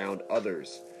was around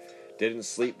others. Didn't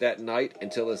sleep that night.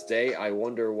 Until this day, I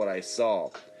wonder what I saw.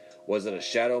 Was it a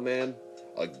shadow man?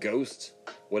 A ghost?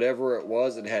 Whatever it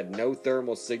was, it had no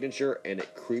thermal signature, and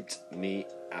it creeped me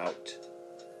out.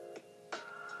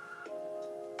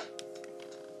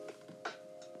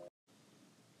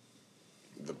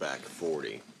 The Back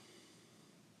 40.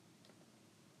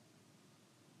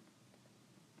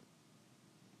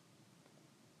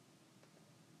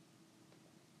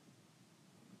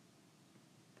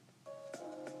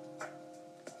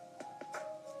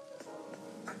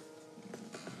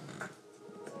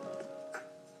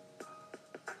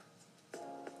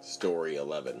 Story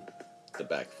 11. The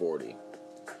Back 40.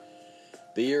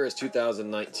 The year is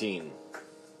 2019.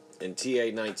 In TA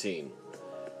 19.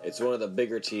 It's one of the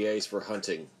bigger TAs for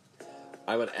hunting.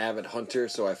 I'm an avid hunter,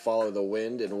 so I follow the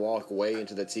wind and walk way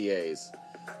into the TAs.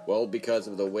 Well, because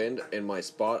of the wind in my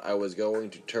spot, I was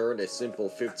going to turn a simple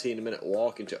 15-minute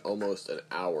walk into almost an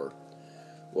hour.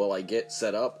 Well, I get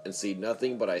set up and see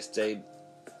nothing, but I stayed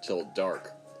till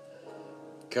dark.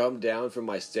 Come down from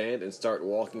my stand and start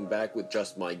walking back with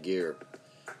just my gear.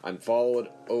 I'm following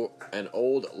an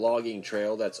old logging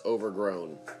trail that's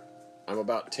overgrown. I'm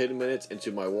about 10 minutes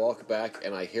into my walk back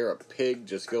and I hear a pig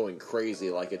just going crazy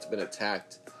like it's been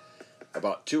attacked.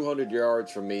 About 200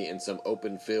 yards from me in some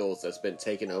open fields that's been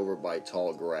taken over by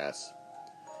tall grass.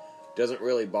 Doesn't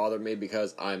really bother me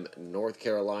because I'm North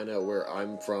Carolina, where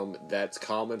I'm from. That's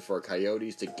common for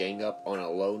coyotes to gang up on a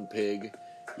lone pig.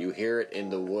 You hear it in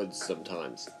the woods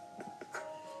sometimes.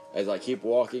 As I keep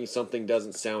walking, something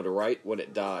doesn't sound right when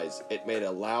it dies. It made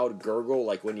a loud gurgle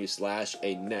like when you slash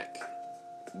a neck.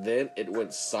 Then it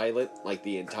went silent like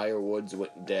the entire woods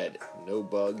went dead. No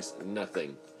bugs,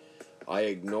 nothing. I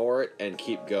ignore it and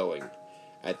keep going.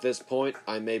 At this point,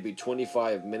 I may be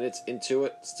 25 minutes into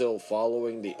it, still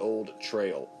following the old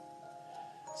trail.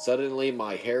 Suddenly,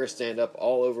 my hairs stand up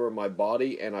all over my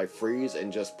body and I freeze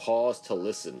and just pause to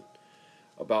listen.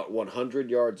 About 100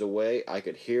 yards away, I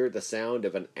could hear the sound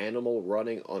of an animal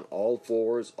running on all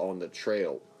fours on the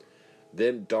trail,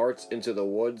 then darts into the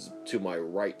woods to my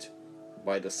right.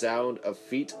 By the sound of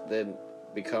feet, then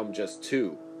become just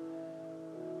 2,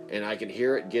 and I can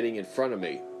hear it getting in front of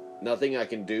me. Nothing I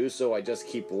can do, so I just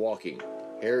keep walking.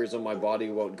 Hairs on my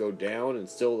body won't go down, and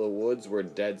still the woods were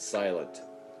dead silent.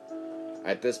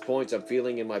 At this point, I'm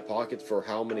feeling in my pockets for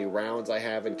how many rounds I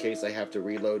have in case I have to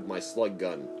reload my slug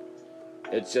gun.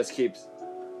 It's just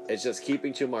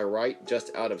keeping to my right,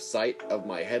 just out of sight of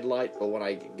my headlight, but when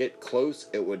I get close,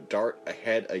 it would dart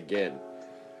ahead again.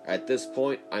 At this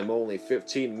point, I'm only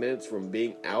 15 minutes from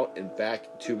being out and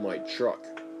back to my truck.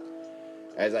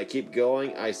 As I keep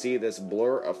going, I see this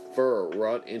blur of fur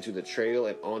run into the trail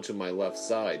and onto my left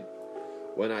side.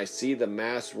 When I see the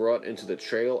mass run into the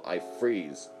trail, I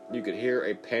freeze. You could hear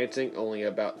a panting only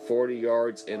about 40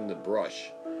 yards in the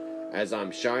brush. As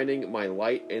I'm shining my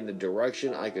light in the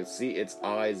direction, I could see its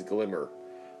eyes glimmer.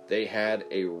 They had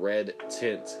a red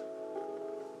tint.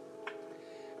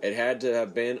 It had to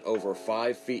have been over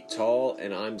 5 feet tall,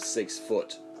 and I'm 6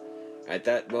 foot. At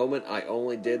that moment, I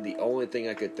only did the only thing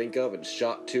I could think of and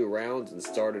shot 2 rounds and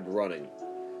started running.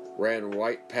 Ran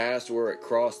right past where it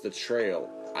crossed the trail.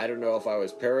 I don't know if I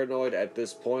was paranoid at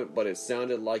this point, but it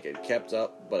sounded like it kept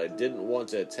up, but I didn't want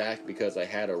to attack because I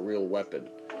had a real weapon.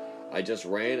 I just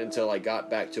ran until I got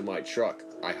back to my truck.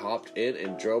 I hopped in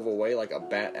and drove away like a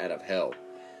bat out of hell.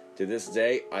 To this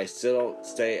day, I still don't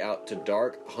stay out to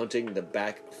dark hunting the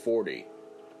back 40.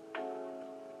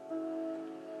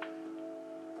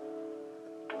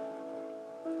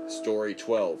 Story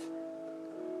 12.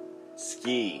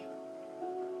 Ski.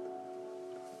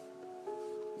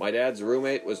 My dad's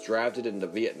roommate was drafted into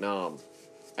Vietnam.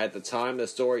 At the time the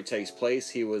story takes place,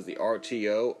 he was the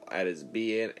RTO at his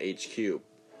BN HQ.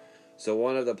 So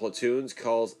one of the platoons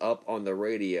calls up on the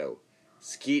radio,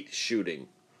 "Skeet shooting."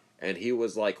 And he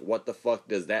was like, "What the fuck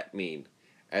does that mean?"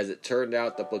 As it turned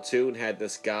out, the platoon had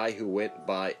this guy who went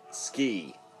by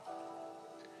Ski.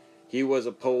 He was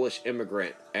a Polish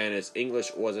immigrant, and his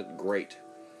English wasn't great.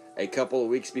 A couple of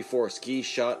weeks before, Ski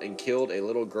shot and killed a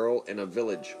little girl in a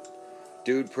village.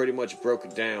 Dude pretty much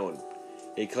broke down.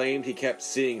 He claimed he kept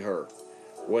seeing her.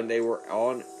 When they were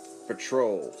on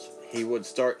patrols, he would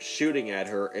start shooting at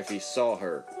her if he saw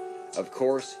her. Of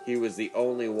course, he was the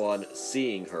only one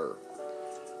seeing her.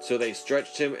 So they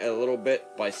stretched him a little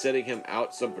bit by sending him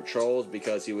out some patrols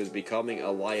because he was becoming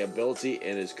a liability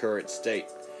in his current state.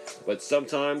 But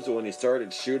sometimes when he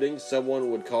started shooting,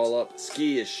 someone would call up,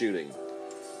 "Ski is shooting."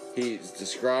 He's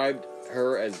described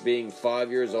her as being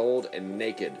 5 years old and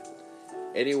naked.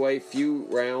 Anyway, few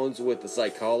rounds with the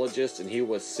psychologist and he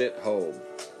was sent home.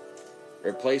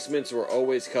 Replacements were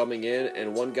always coming in,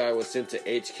 and one guy was sent to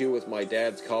HQ with my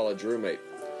dad's college roommate.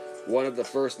 One of the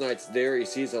first nights there, he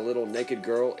sees a little naked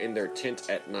girl in their tent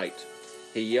at night.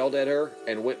 He yelled at her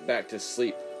and went back to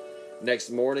sleep.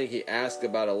 Next morning, he asked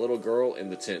about a little girl in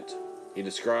the tent. He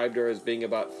described her as being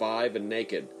about 5 and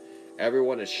naked.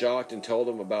 Everyone is shocked and told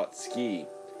him about Ski.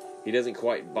 He doesn't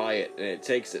quite buy it, and it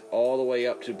takes it all the way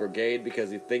up to brigade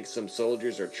because he thinks some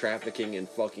soldiers are trafficking and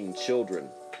fucking children.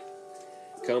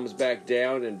 Comes back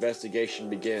down and investigation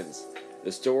begins.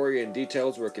 The story and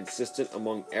details were consistent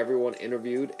among everyone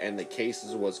interviewed, and the case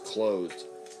was closed.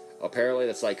 Apparently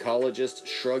the psychologist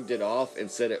shrugged it off and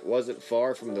said it wasn't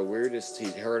far from the weirdest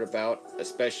he'd heard about,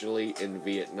 especially in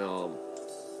Vietnam.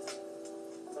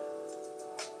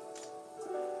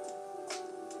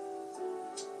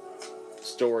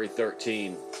 Story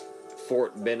 13.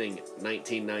 Fort Benning,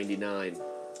 1999.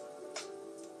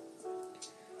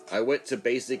 I went to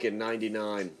basic in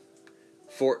 99.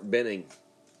 Fort Benning.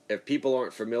 If people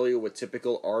aren't familiar with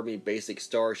typical Army basic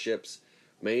starships,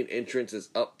 main entrance is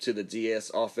up to the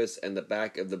DS office, and the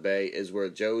back of the bay is where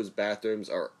Joe's bathrooms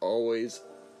are always,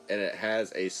 and it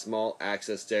has a small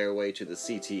access stairway to the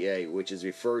CTA, which is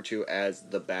referred to as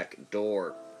the back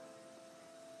door.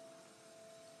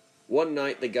 One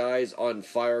night, the guys on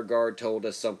fire guard told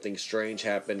us something strange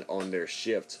happened on their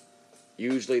shift.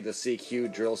 Usually, the CQ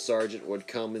drill sergeant would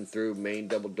come in through main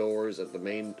double doors at the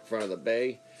main front of the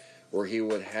bay, where he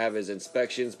would have his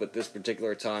inspections, but this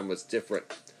particular time was different.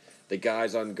 The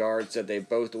guys on guard said they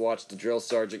both watched the drill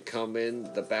sergeant come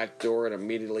in the back door and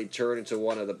immediately turn into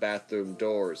one of the bathroom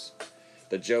doors.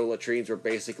 The Joe latrines were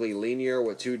basically linear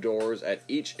with 2 doors at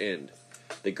each end.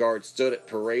 The guard stood at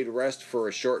parade rest for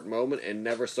a short moment and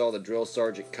never saw the drill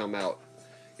sergeant come out.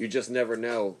 You just never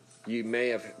know. You may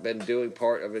have been doing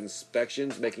part of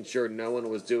inspections, making sure no one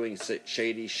was doing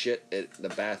shady shit at the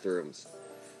bathrooms.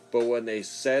 But when they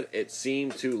said it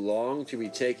seemed too long to be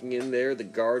taking in there, the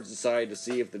guards decided to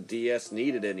see if the DS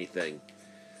needed anything.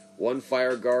 One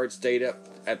fire guard stayed up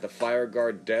at the fire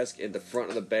guard desk in the front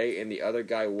of the bay, and the other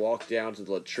guy walked down to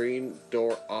the latrine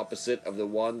door opposite of the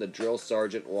one the drill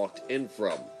sergeant walked in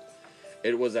from.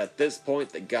 It was at this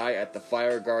point the guy at the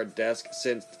fire guard desk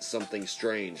sensed something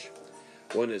strange.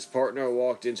 When his partner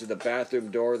walked into the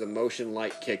bathroom door, the motion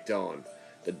light kicked on.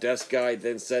 The desk guy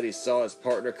then said he saw his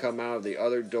partner come out of the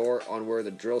other door on where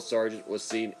the drill sergeant was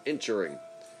seen entering.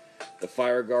 The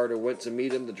fire guard who went to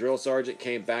meet him, the drill sergeant,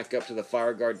 came back up to the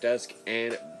fire guard desk,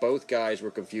 and both guys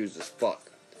were confused as fuck.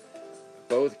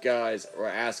 Both guys were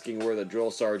asking where the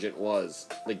drill sergeant was.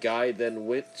 The guy then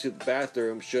went to the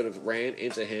bathroom, should have ran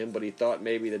into him, but he thought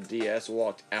maybe the DS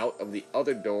walked out of the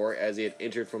other door as he had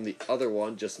entered from the other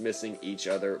one, just missing each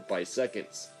other by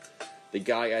seconds. The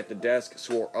guy at the desk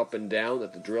swore up and down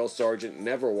that the drill sergeant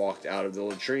never walked out of the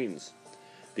latrines.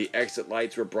 The exit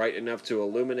lights were bright enough to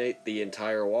illuminate the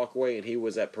entire walkway, and he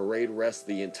was at parade rest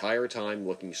the entire time,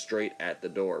 looking straight at the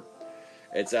door.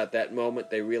 It's at that moment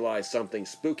they realized something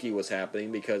spooky was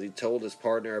happening, because he told his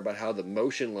partner about how the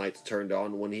motion lights turned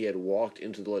on when he had walked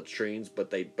into the latrines, but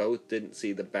they both didn't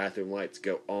see the bathroom lights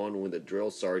go on when the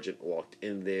drill sergeant walked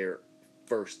in there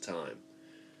first time.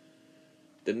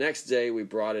 The next day we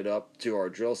brought it up to our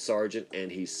drill sergeant,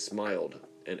 and he smiled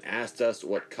and asked us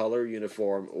what color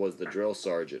uniform was the drill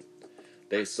sergeant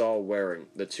they saw wearing.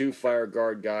 The two fire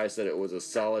guard guys said it was a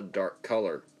solid dark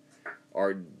color.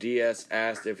 Our DS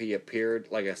asked if he appeared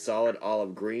like a solid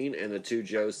olive green, and the two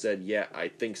Joes said, yeah, I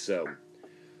think so.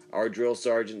 Our drill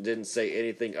sergeant didn't say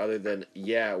anything other than,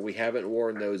 yeah, we haven't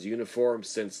worn those uniforms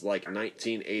since like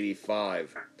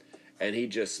 1985. And he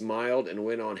just smiled and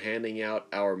went on handing out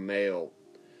our mail.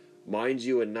 Mind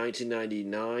you, in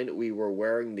 1999, we were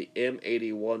wearing the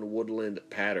M81 Woodland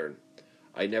pattern.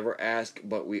 I never asked,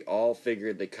 but we all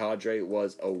figured the cadre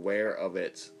was aware of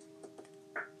it.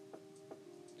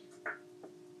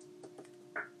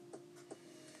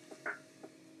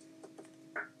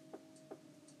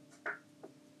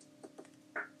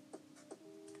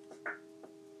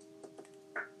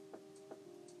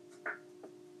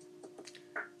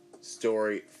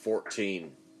 Story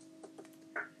 14.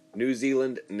 New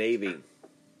Zealand Navy.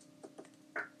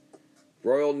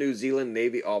 Royal New Zealand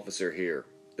Navy officer here.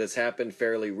 This happened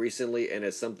fairly recently and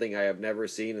is something I have never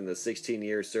seen in the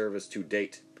 16-year service to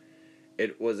date.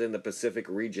 It was in the Pacific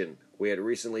region. We had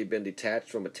recently been detached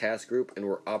from a task group and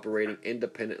were operating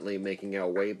independently, making our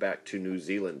way back to New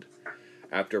Zealand.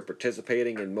 After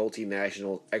participating in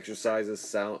multinational exercises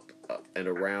south and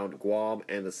around Guam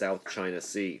and the South China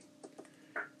Sea.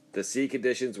 The sea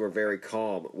conditions were very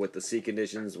calm, with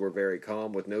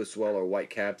no swell or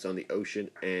whitecaps on the ocean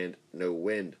and no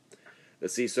wind. The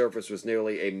sea surface was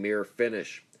nearly a mere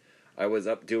finish. I was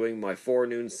up doing my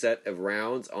forenoon set of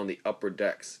rounds on the upper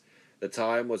decks. The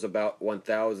time was about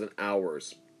 1,000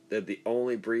 hours. The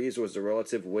only breeze was the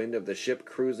relative wind of the ship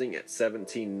cruising at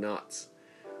 17 knots.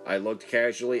 I looked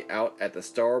casually out at the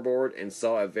starboard and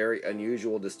saw a very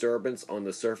unusual disturbance on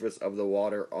the surface of the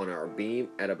water on our beam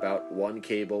at about one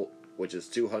cable, which is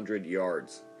 200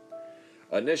 yards.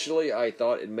 Initially, I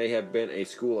thought it may have been a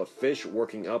school of fish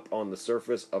working up on the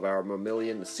surface of our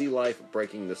mammalian sea life,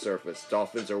 breaking the surface,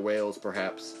 dolphins or whales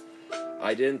perhaps.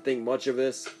 I didn't think much of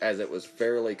this, as it was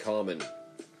fairly common.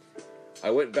 I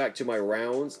went back to my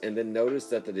rounds and then noticed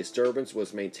that the disturbance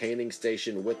was maintaining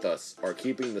station with us, or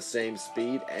keeping the same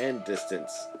speed and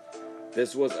distance.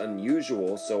 This was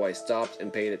unusual, so I stopped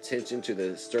and paid attention to the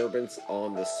disturbance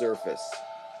on the surface.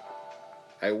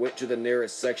 I went to the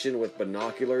nearest section with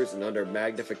binoculars, and under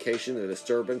magnification the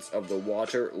disturbance of the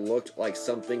water looked like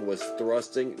something was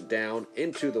thrusting down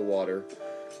into the water,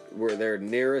 where their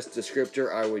nearest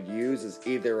descriptor I would use is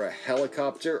either a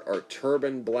helicopter or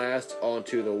turbine blast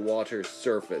onto the water's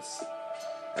surface.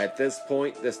 At this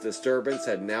point, this disturbance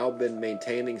had now been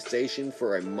maintaining station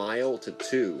for a mile to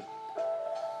 2.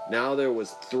 Now there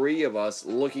was 3 of us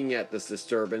looking at this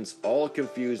disturbance, all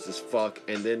confused as fuck,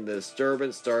 and then the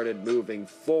disturbance started moving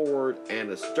forward and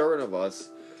astern of us,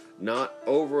 not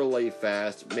overly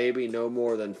fast, maybe no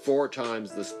more than 4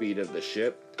 times the speed of the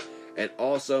ship, and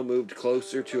also moved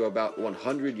closer to about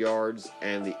 100 yards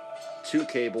and the 2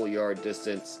 cable yard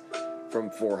distance from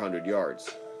 400 yards.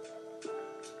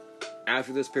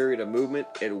 After this period of movement,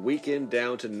 it weakened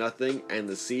down to nothing, and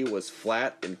the sea was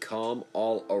flat and calm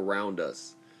all around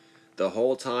us. The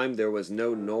whole time there was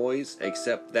no noise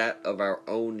except that of our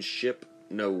own ship,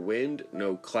 no wind,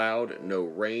 no cloud, no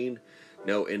rain,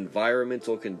 no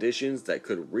environmental conditions that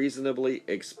could reasonably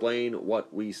explain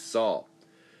what we saw.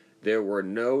 There were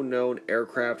no known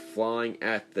aircraft flying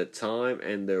at the time,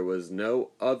 and there was no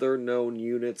other known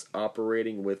units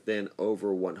operating within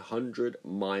over 100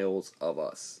 miles of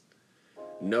us.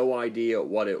 No idea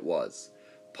what it was.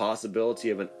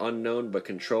 Possibility of an unknown but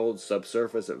controlled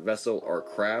subsurface vessel or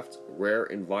craft, rare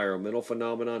environmental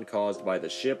phenomenon caused by the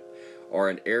ship, or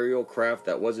an aerial craft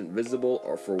that wasn't visible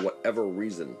or for whatever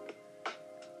reason.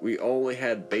 We only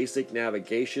had basic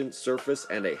navigation, surface,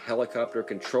 and a helicopter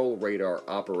control radar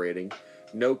operating.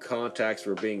 No contacts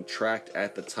were being tracked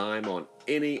at the time on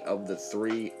any of the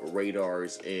 3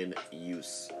 radars in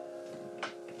use.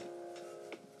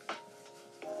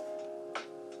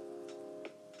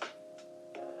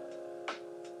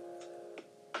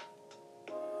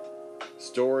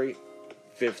 Story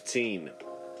 15.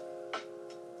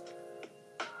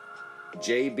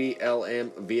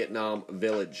 JBLM Vietnam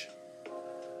Village.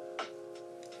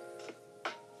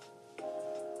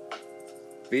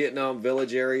 Vietnam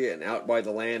Village area and out by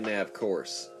the land nav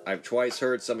course. I've twice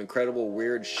heard some incredible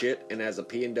weird shit, and as a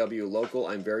PNW local,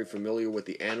 I'm very familiar with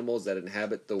the animals that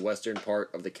inhabit the western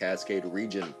part of the Cascade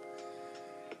region.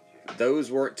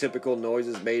 Those weren't typical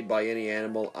noises made by any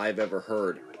animal I've ever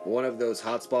heard. One of those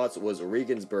hotspots was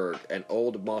Regensburg, an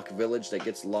old mock village that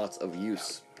gets lots of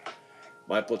use.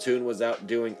 My platoon was out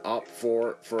doing Op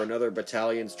 4 for another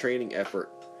battalion's training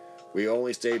effort. We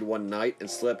only stayed one night and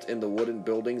slept in the wooden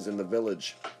buildings in the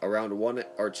village. Around 1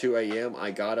 or 2 a.m.,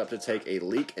 I got up to take a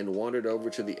leak and wandered over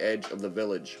to the edge of the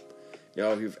village.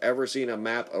 Now, if you've ever seen a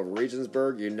map of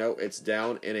Regensburg, you know it's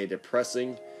down in a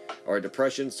depression,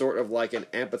 sort of like an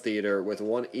amphitheater with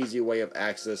one easy way of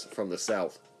access from the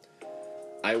south.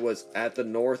 I was at the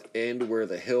north end where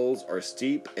the hills are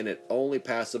steep and it only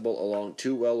passable along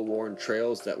two well-worn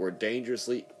trails that were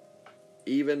dangerously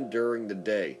even during the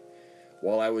day.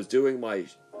 While I was doing my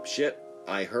shit,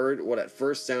 I heard what at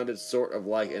first sounded sort of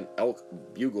like an elk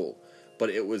bugle, but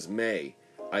it was May.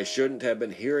 I shouldn't have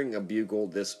been hearing a bugle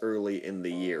this early in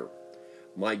the year.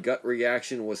 My gut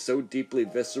reaction was so deeply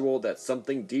visceral that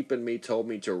something deep in me told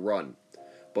me to run,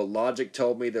 but logic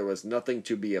told me there was nothing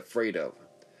to be afraid of.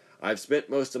 I've spent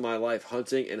most of my life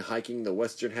hunting and hiking the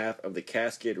western half of the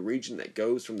Cascade region that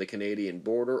goes from the Canadian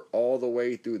border all the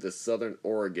way through the southern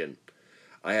Oregon.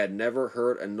 I had never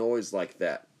heard a noise like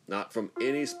that, not from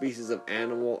any species of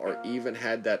animal, or even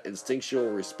had that instinctual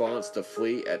response to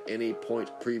flee at any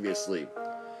point previously.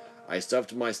 I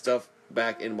stuffed my stuff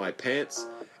back in my pants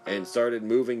and started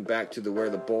moving back to where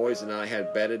the boys and I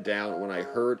had bedded down when I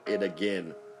heard it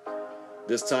again.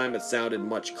 This time it sounded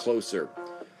much closer.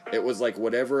 It was like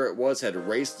whatever it was had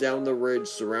raced down the ridge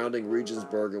surrounding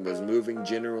Regensburg and was moving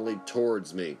generally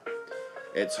towards me.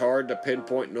 It's hard to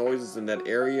pinpoint noises in that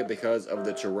area because of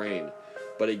the terrain,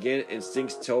 but again,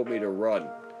 instincts told me to run.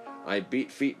 I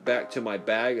beat feet back to my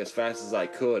bag as fast as I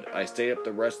could. I stayed up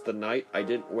the rest of the night. I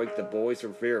didn't wake the boys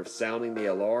for fear of sounding the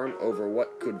alarm over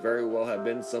what could very well have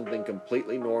been something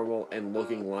completely normal and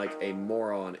looking like a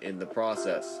moron in the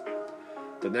process.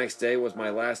 The next day was my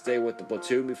last day with the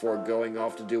platoon before going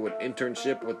off to do an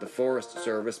internship with the Forest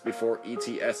Service before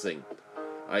ETSing.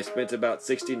 I spent about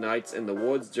 60 nights in the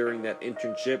woods during that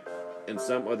internship in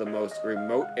some of the most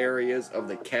remote areas of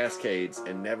the Cascades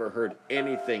and never heard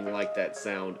anything like that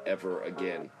sound ever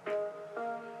again.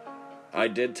 I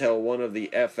did tell one of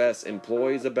the FS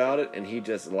employees about it, and he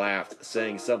just laughed,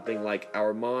 saying something like,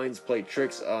 "Our minds play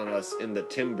tricks on us in the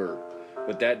timber,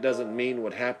 but that doesn't mean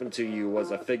what happened to you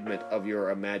was a figment of your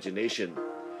imagination.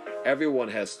 Everyone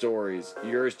has stories.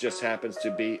 Yours just happens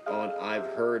to be one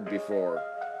I've heard before.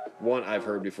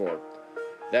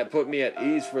 That put me at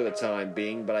ease for the time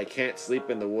being, but I can't sleep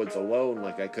in the woods alone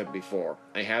like I could before.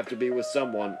 I have to be with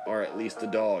someone, or at least a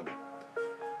dog."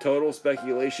 Total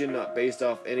speculation, not based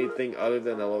off anything other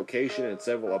than the location and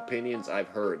several opinions I've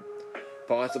heard.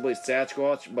 Possibly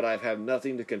Sasquatch, but I've had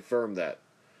nothing to confirm that.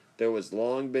 There was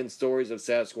long been stories of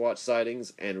Sasquatch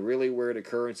sightings and really weird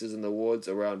occurrences in the woods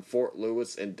around Fort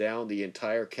Lewis and down the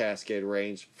entire Cascade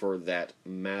Range for that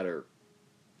matter.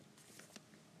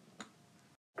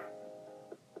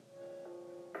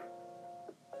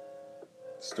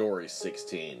 Story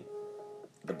 16.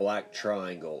 The Black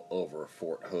Triangle over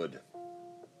Fort Hood.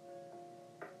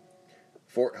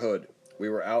 Fort Hood. We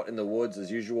were out in the woods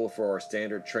as usual for our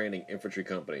standard training infantry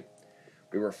company.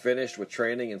 We were finished with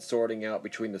training and sorting out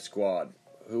between the squad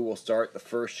who will start the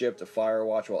first shift of fire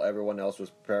watch while everyone else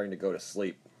was preparing to go to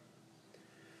sleep.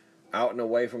 Out and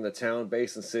away from the town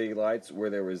base and city lights, where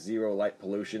there was zero light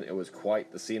pollution, it was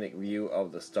quite the scenic view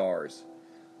of the stars.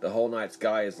 The whole night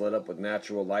sky is lit up with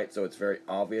natural light, so it's very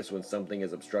obvious when something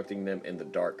is obstructing them in the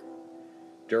dark.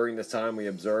 During this time, we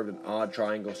observed an odd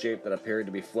triangle shape that appeared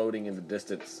to be floating in the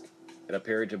distance. It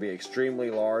appeared to be extremely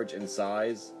large in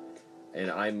size, and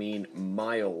I mean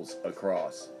miles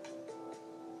across.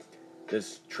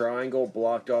 This triangle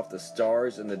blocked off the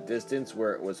stars in the distance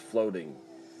where it was floating.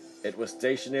 It was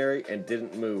stationary and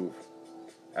didn't move.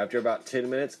 After about 10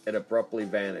 minutes, it abruptly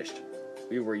vanished.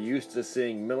 We were used to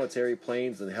seeing military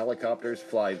planes and helicopters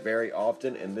fly very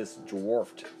often, and this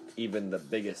dwarfed even the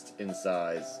biggest in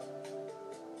size.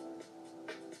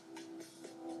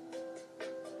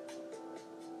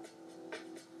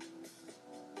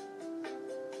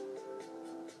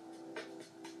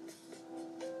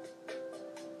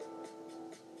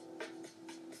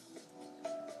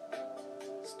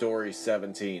 Story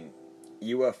 17.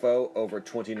 UFO over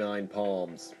 29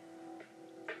 Palms.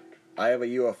 I have a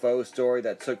UFO story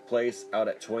that took place out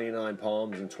at 29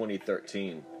 Palms in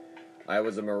 2013. I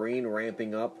was a Marine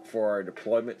ramping up for our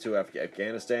deployment to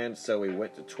Afghanistan, so we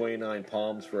went to 29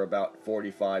 Palms for about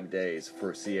 45 days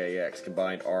for CAX,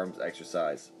 Combined Arms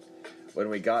Exercise. When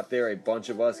we got there, a bunch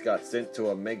of us got sent to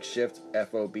a makeshift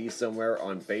FOB somewhere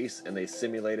on base, and they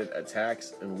simulated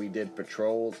attacks, and we did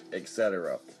patrols,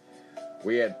 etc.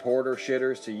 We had porter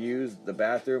shitters to use the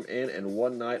bathroom in, and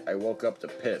one night I woke up to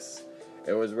piss.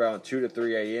 It was around 2 to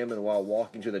 3 a.m., and while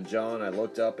walking to the John, I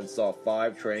looked up and saw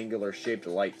 5 triangular-shaped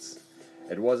lights.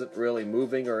 It wasn't really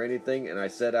moving or anything, and I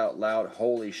said out loud,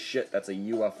 "Holy shit, that's a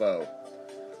UFO."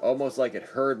 Almost like it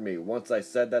heard me. Once I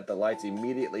said that, the lights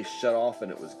immediately shut off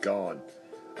and it was gone.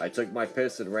 I took my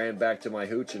piss and ran back to my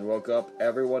hooch and woke up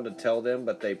everyone to tell them,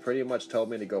 but they pretty much told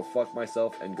me to go fuck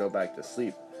myself and go back to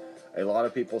sleep. A lot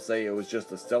of people say it was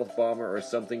just a stealth bomber or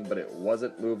something, but it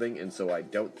wasn't moving, and so I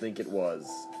don't think it was.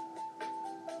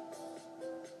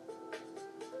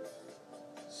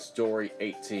 Story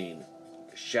 18.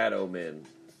 Shadow Men.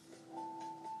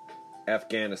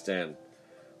 Afghanistan.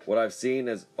 What I've seen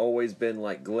has always been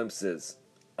like glimpses.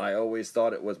 I always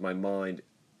thought it was my mind,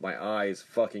 my eyes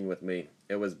fucking with me.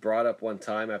 It was brought up one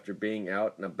time after being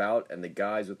out and about, and the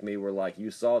guys with me were like,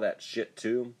 "You saw that shit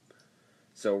too?"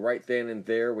 So right then and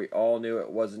there, we all knew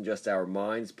it wasn't just our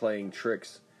minds playing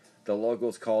tricks. The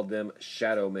locals called them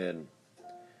shadow men.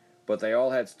 But they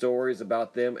all had stories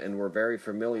about them and were very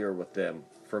familiar with them.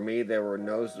 For me, they were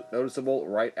noticeable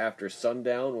right after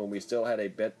sundown when we still had a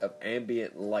bit of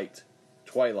ambient light,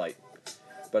 twilight.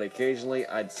 But occasionally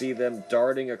I'd see them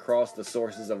darting across the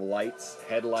sources of lights,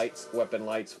 headlights, weapon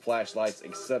lights, flashlights,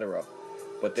 etc.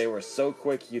 But they were so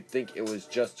quick you'd think it was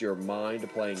just your mind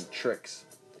playing tricks.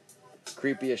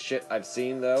 Creepiest shit I've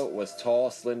seen, though, was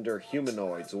tall, slender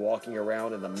humanoids walking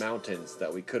around in the mountains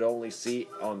that we could only see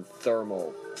on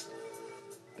thermal.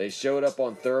 They showed up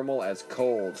on thermal as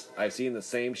cold. I've seen the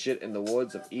same shit in the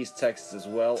woods of East Texas as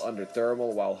well under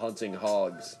thermal while hunting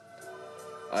hogs.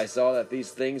 I saw that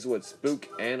these things would spook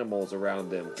animals around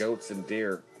them, goats and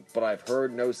deer, but I've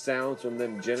heard no sounds from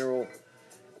them general,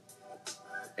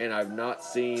 and I've not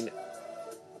seen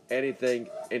anything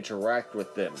interact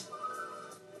with them.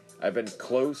 I've been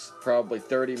close, probably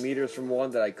 30 meters from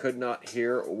one that I could not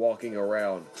hear walking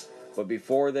around. But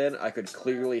before then, I could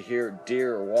clearly hear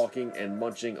deer walking and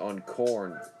munching on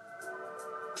corn.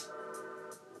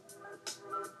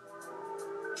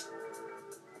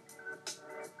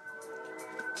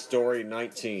 Story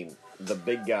 19. The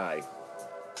Big Guy.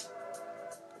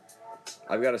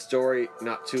 I've got a story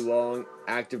not too long.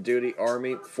 Active duty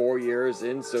Army, 4 years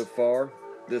in so far.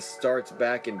 This starts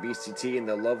back in BCT in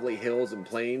the lovely hills and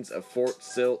plains of Fort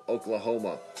Sill,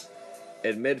 Oklahoma.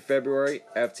 In mid-February,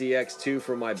 FTX-2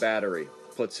 from my battery.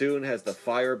 Platoon has the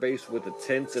fire base with the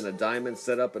tents and a diamond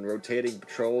set up and rotating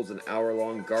patrols and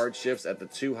hour-long guard shifts at the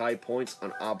 2 high points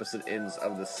on opposite ends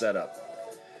of the setup.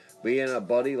 Me and a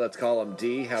buddy, let's call him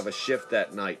D, have a shift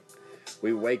that night.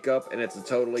 We wake up and it's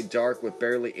totally dark with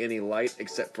barely any light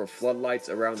except for floodlights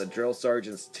around the drill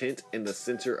sergeant's tent in the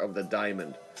center of the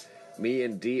diamond. Me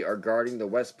and D are guarding the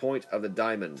west point of the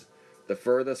diamond, the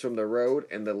furthest from the road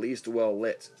and the least well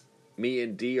lit. Me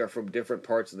and D are from different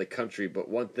parts of the country, but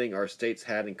one thing our states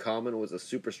had in common was a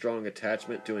super strong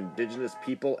attachment to indigenous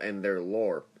people and their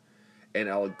lore. In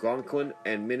Algonquin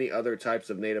and many other types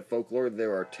of native folklore,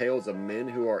 there are tales of men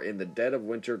who are in the dead of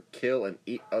winter kill and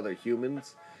eat other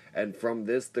humans, and from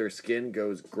this their skin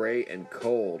goes gray and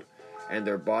cold, and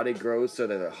their body grows so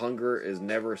that their hunger is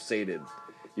never sated.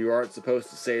 You aren't supposed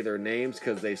to say their names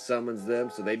because they summons them,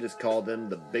 so they just call them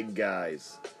the big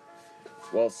guys.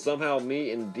 Well, somehow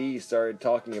me and D started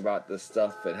talking about this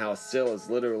stuff and how Sill is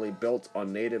literally built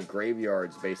on native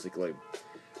graveyards, basically.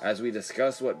 As we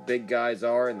discuss what big guys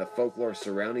are and the folklore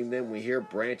surrounding them, we hear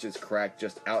branches crack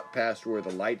just out past where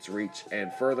the lights reach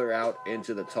and further out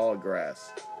into the tall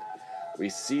grass. We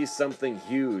see something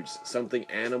huge, something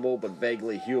animal but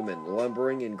vaguely human,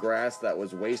 lumbering in grass that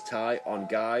was waist-high on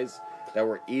guys that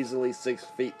were easily 6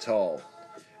 feet tall.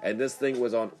 And this thing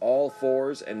was on all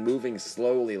fours and moving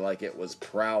slowly like it was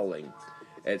prowling.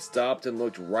 It stopped and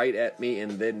looked right at me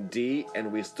and then D,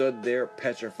 and we stood there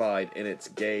petrified in its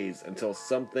gaze until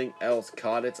something else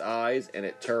caught its eyes and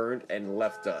it turned and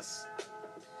left us.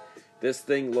 This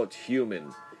thing looked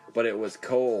human, but it was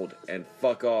cold and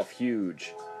fuck off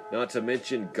huge. Not to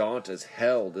mention gaunt as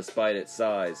hell despite its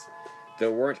size. There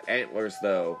weren't antlers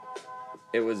though.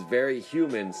 It was very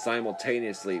human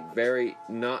simultaneously, very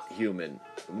not human.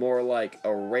 More like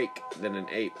a rake than an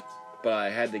ape. But I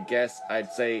had to guess,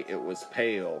 I'd say it was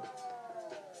pale.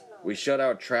 We shut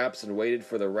our traps and waited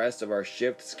for the rest of our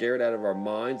shift, scared out of our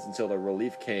minds until the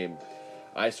relief came.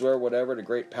 I swear whatever the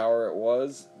great power it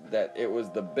was, that it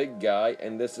was the big guy,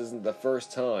 and this isn't the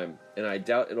first time, and I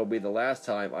doubt it'll be the last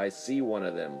time I see one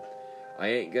of them. I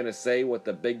ain't gonna say what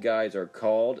the big guys are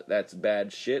called, that's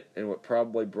bad shit, and what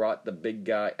probably brought the big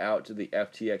guy out to the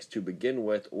FTX to begin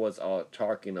with was all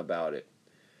talking about it.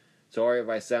 Sorry if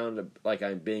I sound like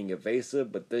I'm being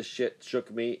evasive, but this shit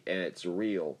shook me and it's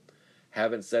real.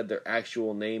 Haven't said their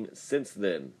actual name since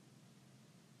then.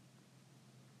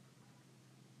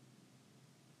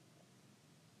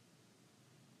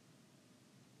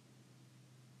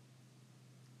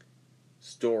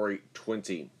 Story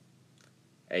 20.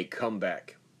 A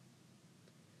comeback.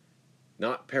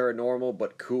 Not paranormal,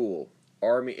 but cool.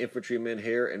 Army infantryman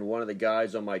here, and one of the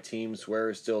guys on my team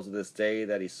swears still to this day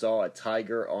that he saw a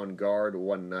tiger on guard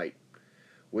one night.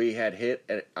 We had hit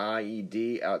an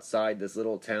IED outside this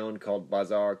little town called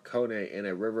Bazar Kone in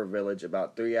a river village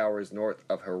about 3 hours north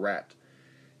of Herat.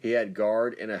 He had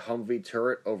guard in a Humvee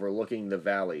turret overlooking the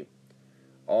valley.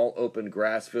 All open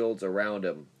grass fields around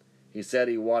him. He said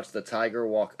he watched the tiger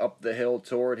walk up the hill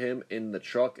toward him in the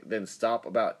truck, then stop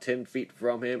about 10 feet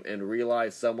from him and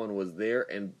realized someone was there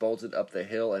and bolted up the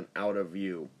hill and out of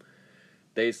view.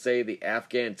 They say the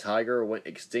Afghan tiger went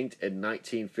extinct in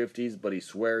 1950s, but he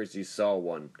swears he saw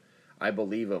one. I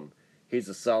believe him. He's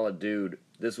a solid dude.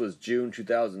 This was June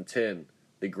 2010.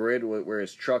 The grid where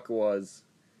his truck was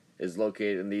is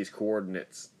located in these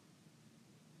coordinates.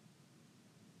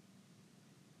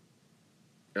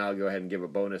 I'll go ahead and give a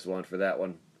bonus one for that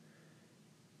one.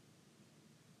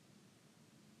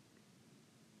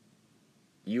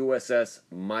 USS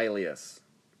Milius.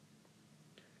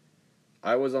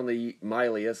 I was on the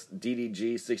Milius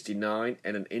DDG-69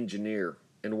 and an engineer.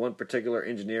 In one particular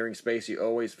engineering space, you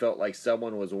always felt like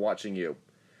someone was watching you.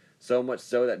 So much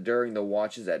so that during the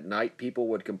watches at night, people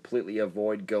would completely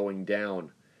avoid going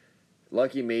down.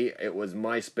 Lucky me, it was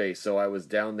my space, so I was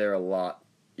down there a lot.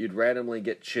 You'd randomly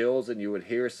get chills and you would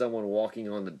hear someone walking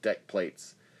on the deck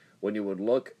plates. When you would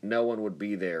look, no one would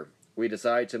be there. We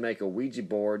decided to make a Ouija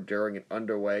board during an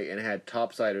underway and had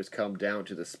topsiders come down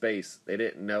to the space. They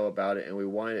didn't know about it and we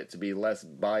wanted it to be less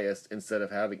biased instead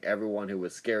of having everyone who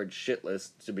was scared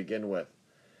shitless to begin with.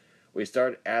 We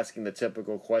started asking the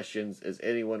typical questions, is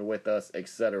anyone with us,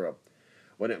 etc.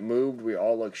 When it moved, we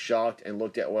all looked shocked and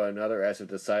looked at one another as if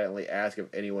to silently ask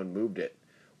if anyone moved it.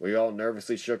 We all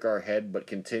nervously shook our head but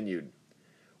continued.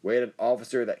 We had an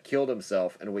officer that killed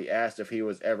himself and we asked if he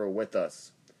was ever with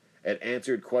us. It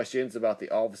answered questions about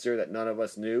the officer that none of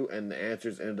us knew and the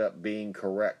answers ended up being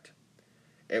correct.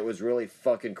 It was really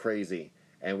fucking crazy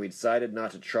and we decided not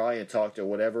to try and talk to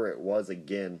whatever it was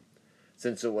again.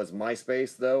 Since it was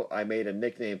MySpace though, I made a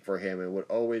nickname for him and would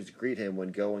always greet him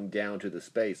when going down to the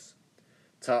space.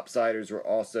 Topsiders were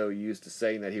also used to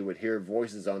saying that he would hear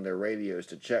voices on their radios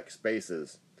to check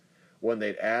spaces. When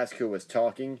they'd ask who was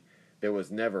talking, there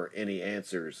was never any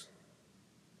answers.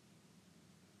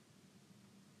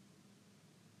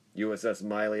 USS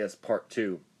Milius Part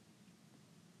 2.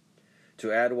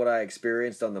 To add what I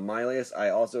experienced on the Milius, I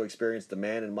also experienced a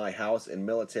man in my house in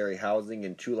military housing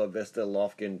in Chula Vista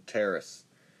Lofkin Terrace.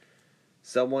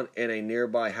 Someone in a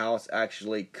nearby house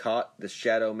actually caught the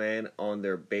shadow man on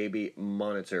their baby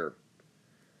monitor.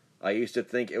 I used to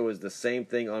think it was the same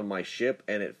thing on my ship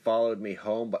and it followed me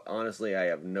home, but honestly I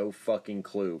have no fucking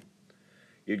clue.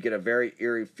 You'd get a very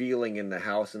eerie feeling in the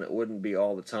house and it wouldn't be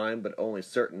all the time, but only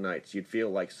certain nights you'd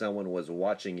feel like someone was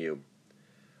watching you.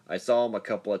 I saw him a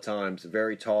couple of times,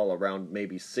 very tall, around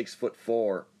maybe 6'4"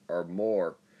 or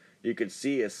more. You could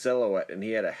see his silhouette and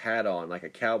he had a hat on, like a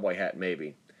cowboy hat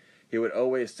maybe. He would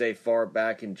always stay far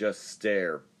back and just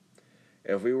stare.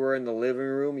 If we were in the living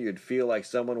room, you'd feel like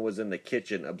someone was in the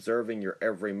kitchen, observing your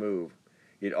every move.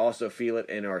 You'd also feel it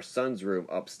in our son's room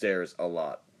upstairs a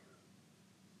lot.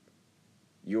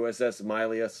 USS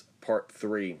Milius Part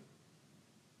 3.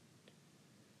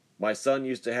 My son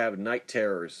used to have night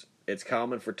terrors. It's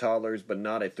common for toddlers, but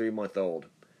not a 3-month-old.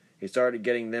 He started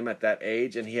getting them at that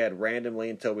age, and he had randomly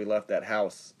until we left that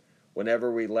house.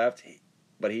 Whenever we left,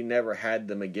 but he never had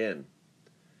them again.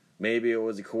 Maybe it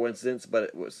was a coincidence, but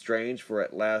it was strange for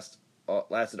it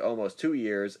lasted almost 2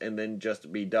 years and then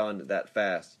just be done that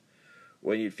fast.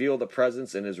 When you'd feel the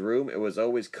presence in his room, it was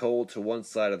always cold to one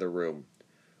side of the room.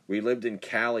 We lived in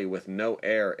Cali with no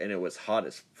air and it was hot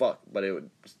as fuck, but it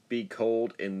would be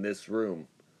cold in this room.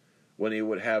 When he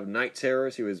would have night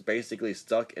terrors, he was basically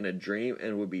stuck in a dream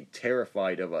and would be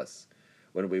terrified of us.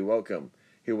 When we woke him,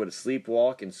 he would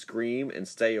sleepwalk and scream and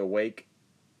stay awake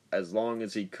as long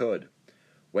as he could.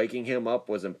 Waking him up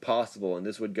was impossible, and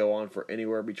this would go on for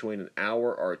anywhere between an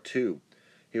hour or 2.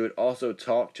 He would also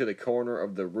talk to the corner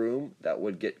of the room that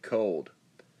would get cold.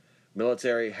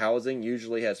 Military housing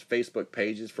usually has Facebook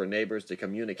pages for neighbors to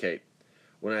communicate.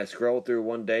 When I scrolled through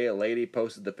one day, a lady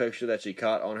posted the picture that she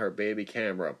caught on her baby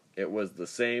camera. It was the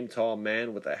same tall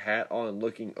man with a hat on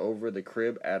looking over the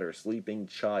crib at her sleeping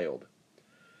child.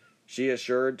 She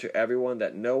assured to everyone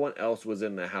that no one else was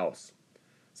in the house.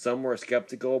 Some were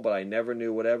skeptical, but I never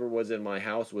knew whatever was in my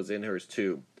house was in hers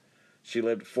too. She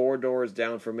lived 4 doors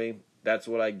down from me. That's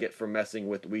what I get for messing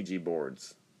with Ouija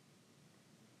boards.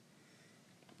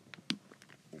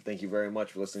 Thank you very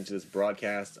much for listening to this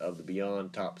broadcast of the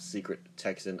Beyond Top Secret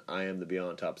Texan. I am the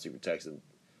Beyond Top Secret Texan.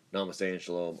 Namaste and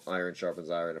Shalom. Iron sharpens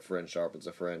iron. A friend sharpens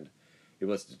a friend. You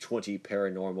listened to 20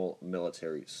 Paranormal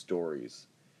Military Stories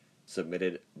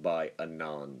submitted by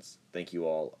Anons. Thank you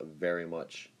all very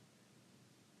much.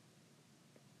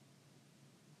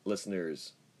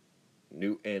 Listeners,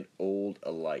 new and old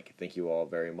alike, thank you all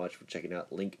very much for checking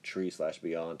out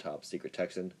Linktree/Beyond Top Secret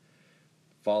Texan,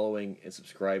 following and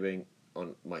subscribing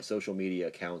on my social media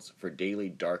accounts for daily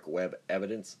dark web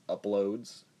evidence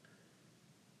uploads,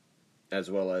 as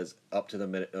well as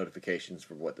up-to-the-minute notifications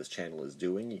for what this channel is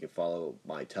doing. You can follow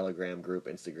my Telegram group,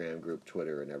 Instagram group,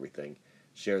 Twitter, and everything.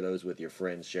 Share those with your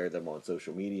friends. Share them on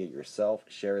social media yourself.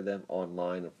 Share them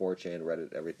online on 4chan,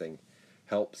 Reddit. Everything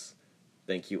helps.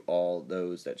 Thank you all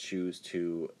those that choose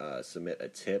to submit a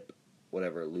tip.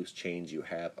 Whatever loose change you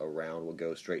have around will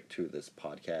go straight to this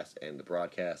podcast and the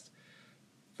broadcast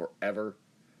forever.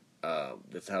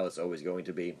 That's how it's always going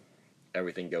to be.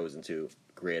 Everything goes into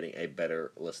creating a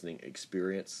better listening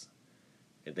experience.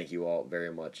 And thank you all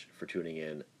very much for tuning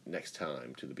in next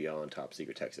time to the Beyond Top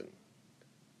Secret Texan.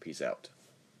 Peace out.